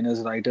designers,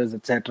 writers,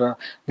 etc.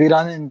 They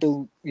run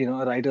into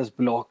a writer's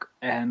block,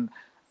 and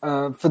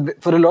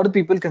for a lot of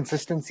people,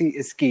 consistency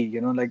is key.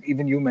 Like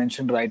even you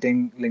mentioned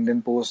writing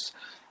LinkedIn posts.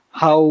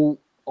 How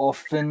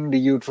often do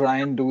you try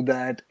and do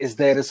that? Is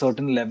there a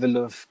certain level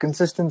of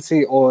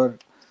consistency, or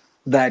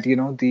that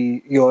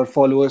the your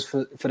followers,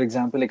 for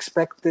example,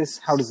 expect this?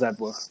 How does that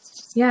work?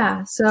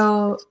 Yeah,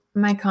 so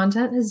my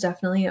content has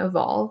definitely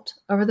evolved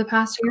over the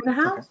past year and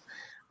a Okay. half.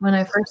 When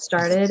I first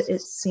started,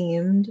 it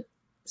seemed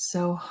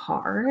so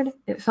hard.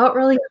 It felt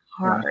really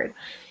Right. hard.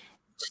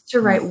 Just to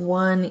Right. write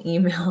one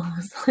email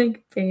was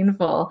like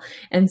painful.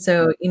 And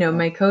so, Right.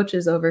 my coach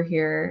is over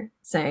here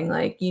saying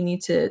like you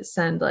need to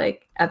send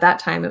like at that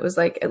time it was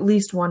like at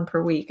least one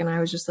per week. And I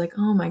was just like,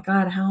 oh my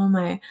God, how am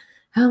I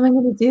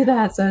gonna do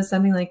that? So I was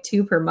sending like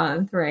two per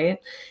month, right?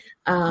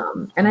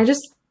 And I Right.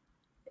 just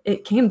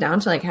it came down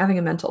to like having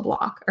a mental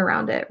block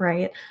around it,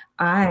 right?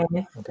 I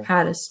Okay.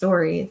 had a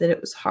story that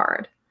it was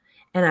hard.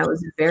 And I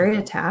was very Okay.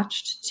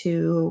 attached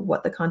to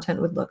what the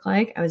content would look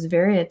like. I was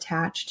very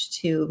attached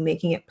to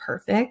making it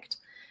perfect.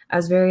 I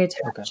was very Okay.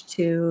 attached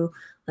to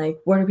like,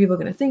 what are people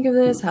going to think of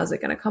this? How's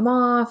it going to come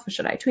off?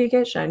 Should I tweak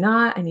it? Should I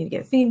not? I need to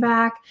get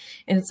feedback.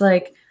 And it's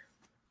like,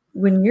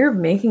 when you're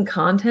making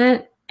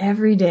content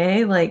every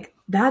day, like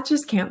that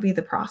just can't be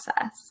the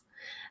process.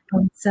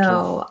 And True.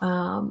 so,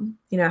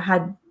 I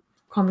had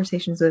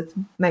conversations with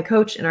my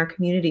coach in our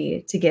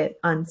community to get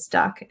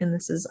unstuck. And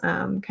this is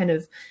kind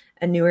of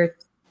a newer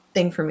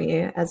thing for me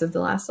as of the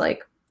last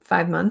like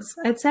 5 months,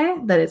 I'd say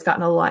that it's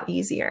gotten a lot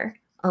easier,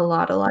 a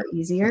lot Okay.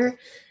 easier.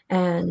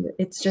 And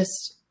it's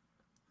just,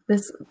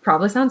 this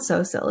probably sounds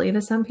so silly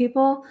to some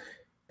people,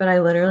 but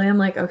I literally am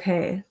like,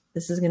 okay,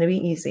 this is going to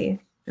be easy.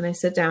 And I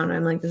sit down and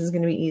I'm like, this is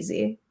going to be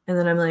easy. And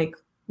then I'm like,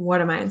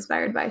 what am I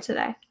inspired by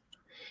today?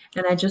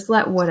 And I just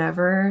let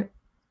whatever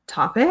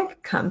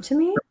topic come to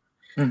me.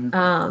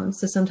 Hmm.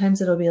 So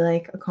sometimes it'll be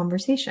like a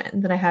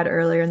conversation that I had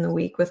earlier in the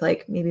week with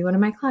like maybe one of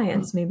my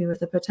clients, maybe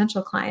with a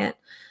potential client.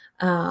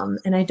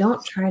 And I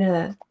don't try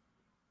to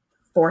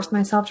force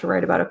myself to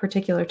write about a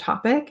particular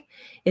topic.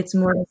 It's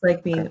more just like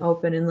Okay. being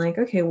open and like,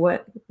 okay,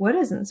 what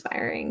is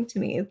inspiring to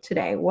me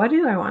today? What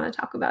do I want to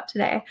talk about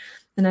today?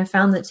 And I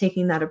found that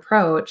taking that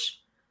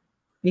approach,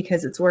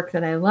 because it's work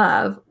that I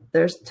love,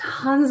 there's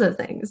tons of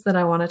things that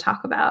I want to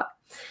talk about.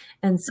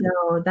 And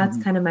so that's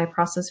Hmm. kind of my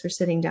process for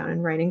sitting down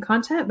and writing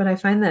content. But I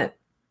find that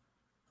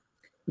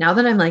now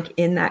that I'm like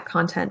in that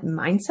content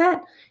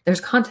mindset,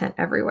 there's content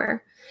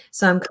everywhere.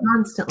 So I'm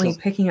constantly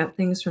picking up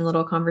things from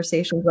little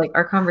conversations. Like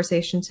our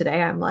conversation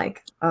today, I'm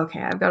like,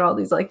 okay, I've got all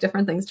these like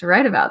different things to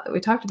write about that we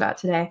talked about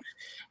today.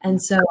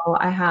 And so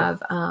I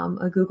have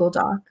a Google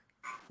Doc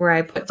where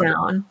I put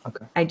down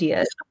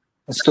ideas.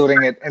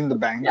 Storing it in the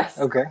bank. Yes.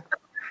 Okay.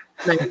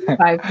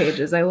 95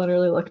 pages. I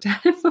literally looked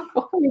at it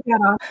before we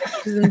got off,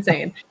 which is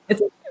insane.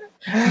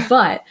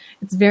 But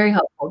it's very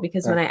helpful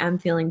because when I am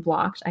feeling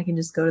blocked, I can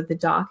just go to the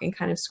doc and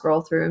kind of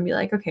scroll through and be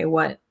like, okay,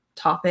 what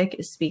topic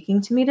is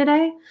speaking to me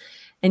today?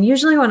 And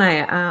usually when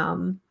I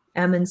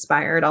am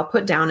inspired, I'll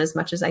put down as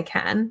much as I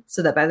can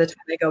so that by the time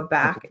I go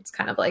back, it's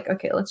kind of like,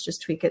 okay, let's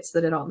just tweak it so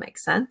that it all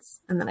makes sense.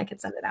 And then I can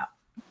send it out.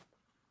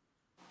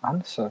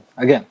 Understood.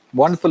 Again,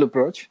 wonderful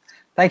approach.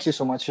 Thank you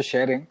so much for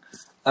sharing.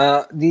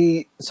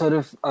 The sort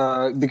of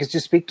because you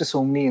speak to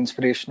so many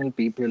inspirational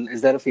people,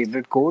 is there a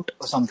favorite quote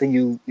or something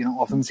you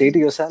often say to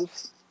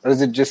yourself, or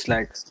is it just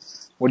like,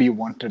 what do you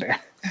want today?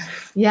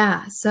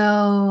 Yeah,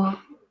 so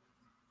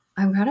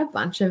I've got a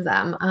bunch of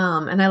them,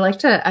 and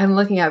I'm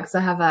looking up because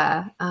I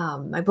have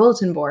my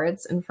bulletin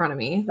boards in front of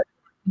me.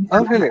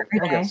 Oh, really?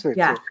 Okay, sweet,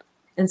 yeah. sweet.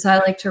 And so I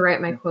like to write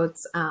my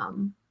quotes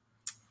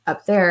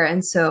up there,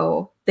 and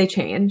so they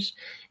change.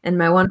 And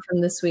my one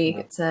from this week,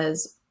 it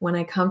says, "When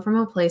I come from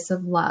a place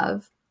of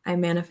love, I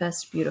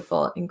manifest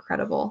beautiful,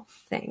 incredible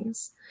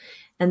things."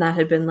 And that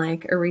had been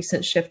like a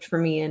recent shift for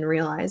me in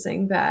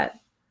realizing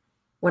that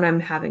when I'm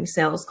having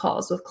sales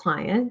calls with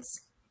clients,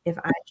 if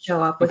I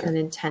show up with an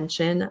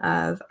intention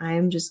of, I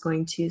am just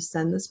going to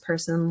send this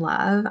person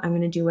love, I'm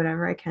going to do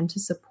whatever I can to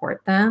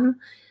support them.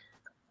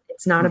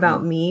 It's not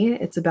about me,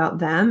 it's about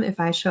them. If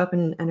I show up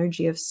in an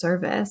energy of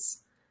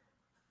service,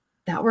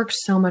 that works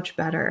so much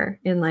better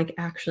in like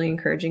actually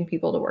encouraging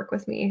people to work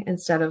with me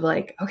instead of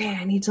like, okay,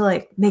 I need to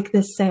like make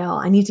this sale.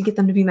 I need to get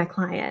them to be my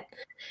client.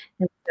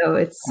 And so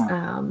it's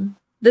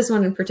this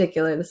one in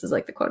particular, this is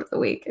like the quote of the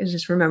week, is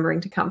just remembering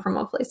to come from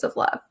a place of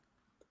love.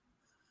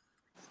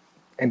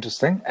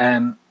 Interesting.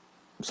 And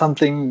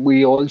something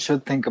we all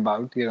should think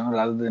about,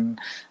 rather than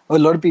a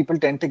lot of people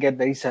tend to get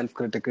very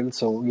self-critical.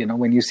 So,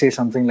 when you say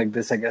something like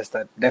this, I guess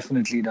that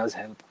definitely does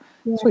help.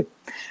 Yeah. Sweet.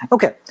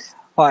 Okay.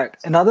 All right.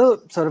 Another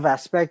sort of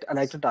aspect I'd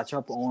like to touch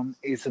up on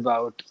is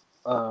about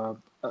a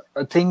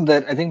thing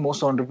that I think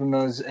most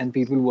entrepreneurs and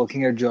people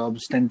working at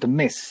jobs tend to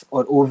miss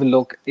or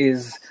overlook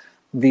is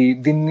the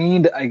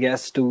need, I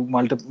guess, to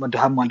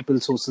have multiple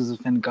sources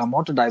of income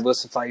or to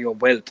diversify your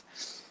wealth.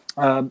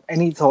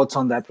 Any thoughts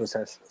on that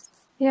process?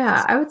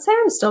 Yeah, I would say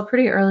I'm still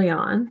pretty early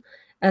on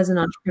as an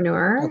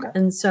entrepreneur. Okay.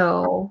 And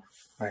so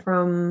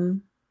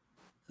from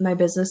my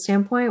business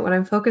standpoint, what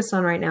I'm focused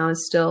on right now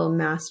is still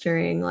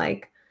mastering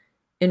like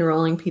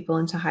enrolling people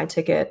into high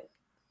ticket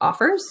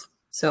offers.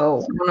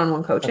 So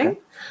one-on-one coaching.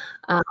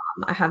 Okay.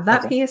 I have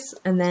that piece.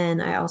 And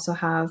then I also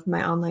have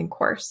my online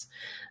course.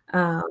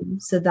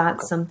 So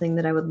that's something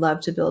that I would love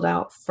to build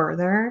out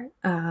further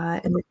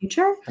in the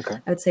future.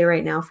 I would say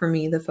right now for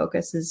me, the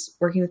focus is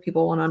working with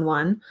people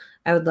one-on-one.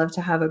 I would love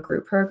to have a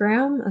group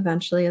program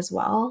eventually as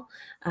well,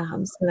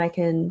 so that I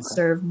can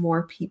serve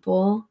more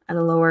people at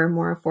a lower,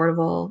 more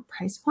affordable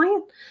price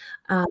point.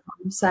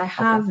 So I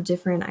have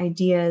different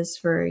ideas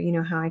for,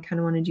 how I kind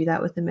of want to do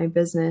that within my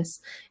business.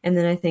 And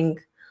then I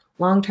think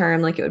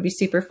long-term, like it would be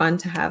super fun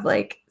to have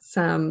like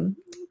some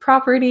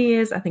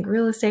properties. I think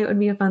real estate would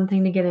be a fun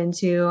thing to get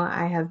into.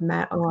 I have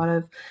met a lot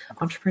of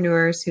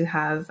entrepreneurs who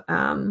have,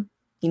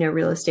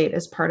 real estate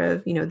as part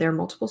of, their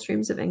multiple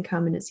streams of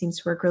income, and it seems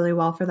to work really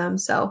well for them.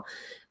 So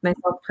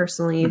myself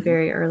personally,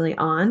 very early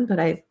on, but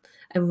I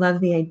love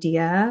the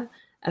idea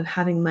of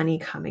having money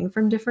coming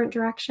from different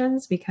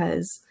directions,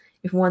 because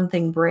if one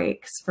thing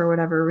breaks for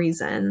whatever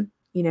reason,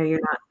 you're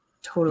not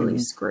totally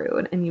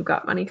screwed and you've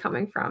got money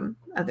coming from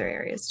other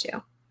areas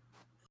too.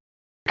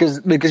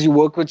 Because you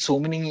work with so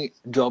many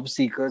job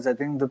seekers, I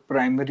think the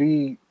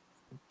primary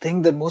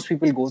thing that most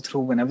people go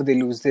through whenever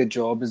they lose their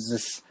job is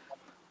this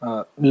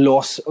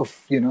loss of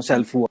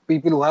self-worth.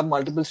 People who have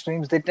multiple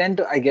streams, they tend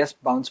to, I guess,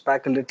 bounce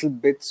back a little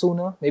bit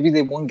sooner. Maybe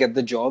they won't get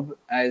the job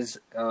as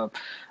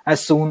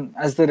soon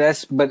as the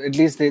rest, but at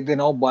least they're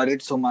now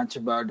worried so much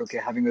about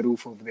having a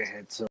roof over their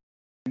head. So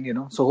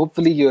so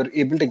hopefully you're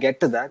able to get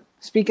to that.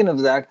 Speaking of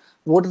that,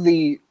 what are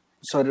the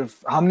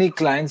how many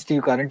clients do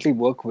you currently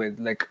work with,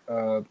 like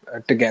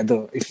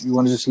together, if you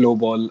want to just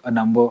lowball a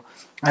number?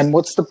 And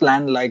what's the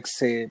plan like,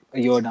 say, a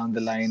year down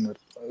the line,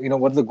 or,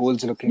 what are the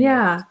goals looking like?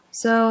 Yeah.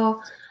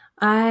 So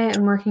I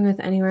am working with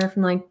anywhere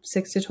from like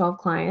 6 to 12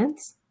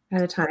 clients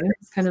at a time.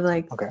 It's kind of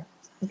like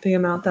the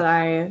amount that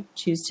I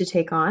choose to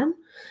take on.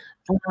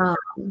 I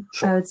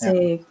would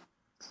say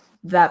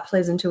that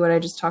plays into what I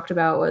just talked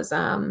about was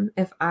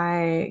if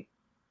I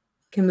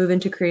can move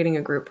into creating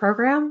a group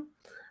program,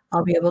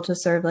 I'll be able to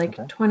serve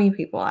like 20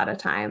 people at a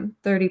time,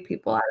 30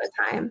 people at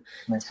a time,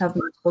 to have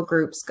multiple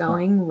groups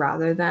going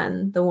rather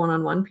than the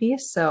one-on-one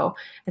piece. So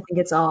I think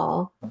it's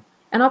all,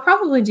 and I'll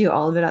probably do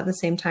all of it at the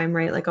same time,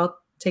 right? Like I'll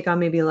take on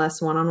maybe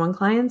less one-on-one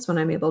clients when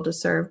I'm able to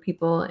serve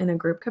people in a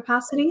group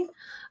capacity.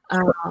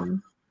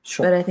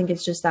 But I think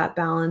it's just that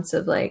balance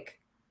of like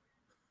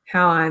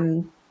how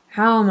I'm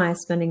how am I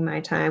spending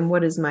my time?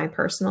 What is my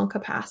personal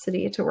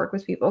capacity to work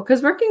with people?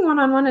 Because working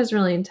one-on-one is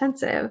really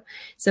intensive.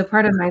 So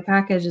part of my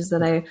package is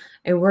that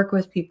I work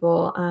with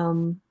people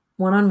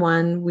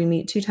one-on-one. We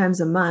meet 2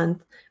 times a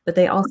month, but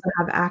they also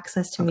have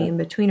access to me in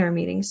between our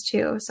meetings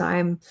too. So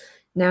I'm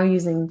now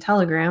using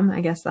Telegram.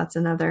 I guess that's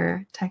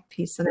another tech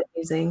piece that I'm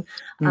using.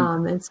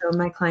 And so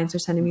my clients are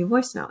sending me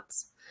voice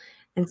notes.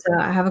 And so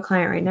I have a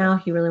client right now.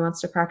 He really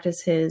wants to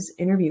practice his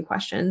interview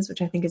questions,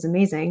 which I think is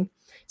amazing.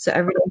 So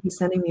every day he's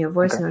sending me a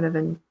voice note of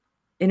an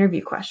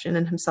interview question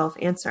and himself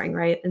answering,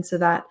 right? And so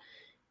that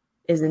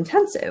is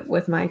intensive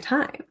with my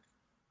time.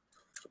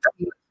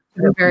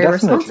 I'm very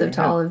responsive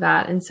to all of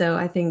that. And so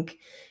I think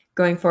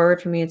going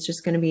forward for me, it's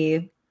just going to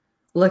be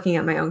looking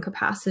at my own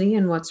capacity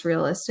and what's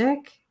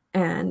realistic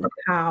and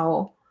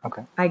how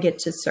I get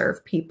to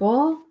serve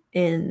people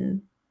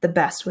in the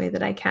best way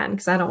that I can,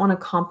 because I don't want to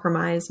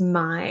compromise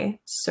my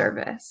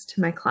service to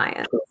my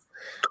clients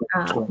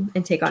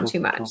and take on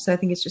too much. So I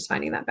think it's just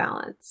finding that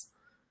balance.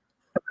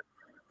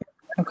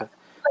 Okay.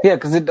 Yeah,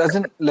 because it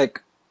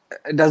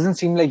doesn't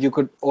seem like you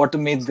could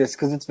automate this,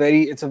 because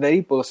it's a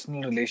very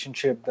personal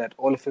relationship that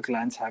all of your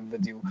clients have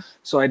with you.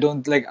 So I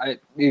don't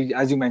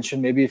as you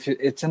mentioned, maybe if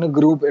it's in a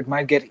group, it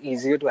might get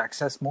easier to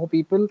access more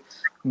people,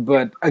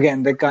 but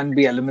again, there can't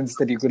be elements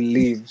that you could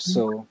leave.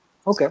 So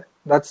okay,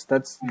 that's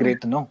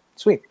great to know.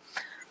 Sweet.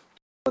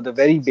 The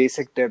very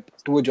basic tip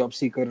to a job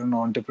seeker and an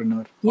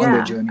entrepreneur on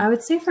their journey. I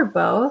would say for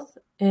both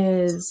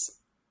is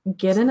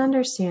get an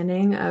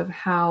understanding of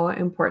how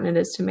important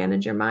it is to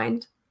manage your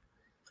mind.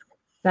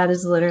 That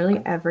is literally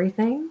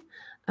everything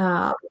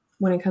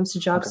when it comes to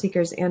job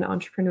seekers and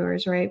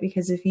entrepreneurs, right?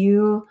 Because if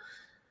you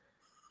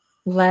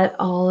let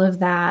all of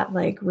that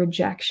like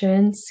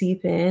rejection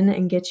seep in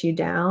and get you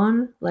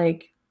down,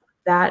 like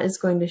that is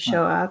going to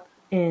show up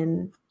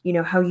in,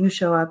 how you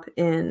show up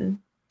in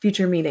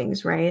future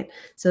meetings, right?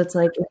 So it's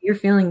like if you're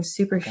feeling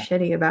super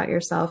shitty about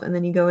yourself and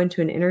then you go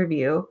into an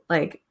interview,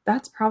 like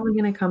that's probably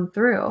going to come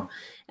through.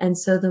 And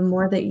so the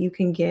more that you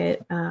can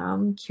get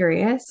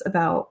curious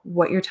about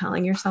what you're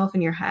telling yourself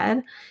in your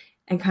head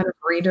and kind of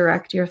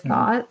redirect your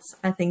thoughts,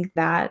 I think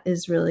that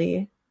is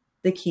really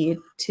the key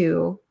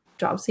to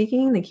job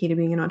seeking, the key to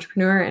being an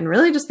entrepreneur, and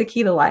really just the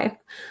key to life.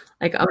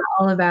 Like I'm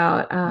all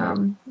about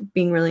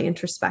being really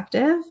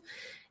introspective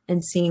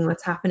and seeing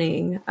what's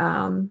happening.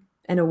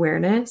 And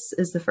awareness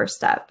is the first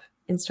step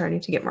in starting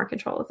to get more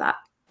control of that.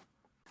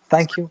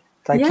 Thank you.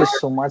 Thank you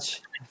so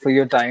much for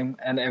your time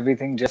and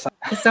everything.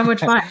 It's so much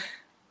fun.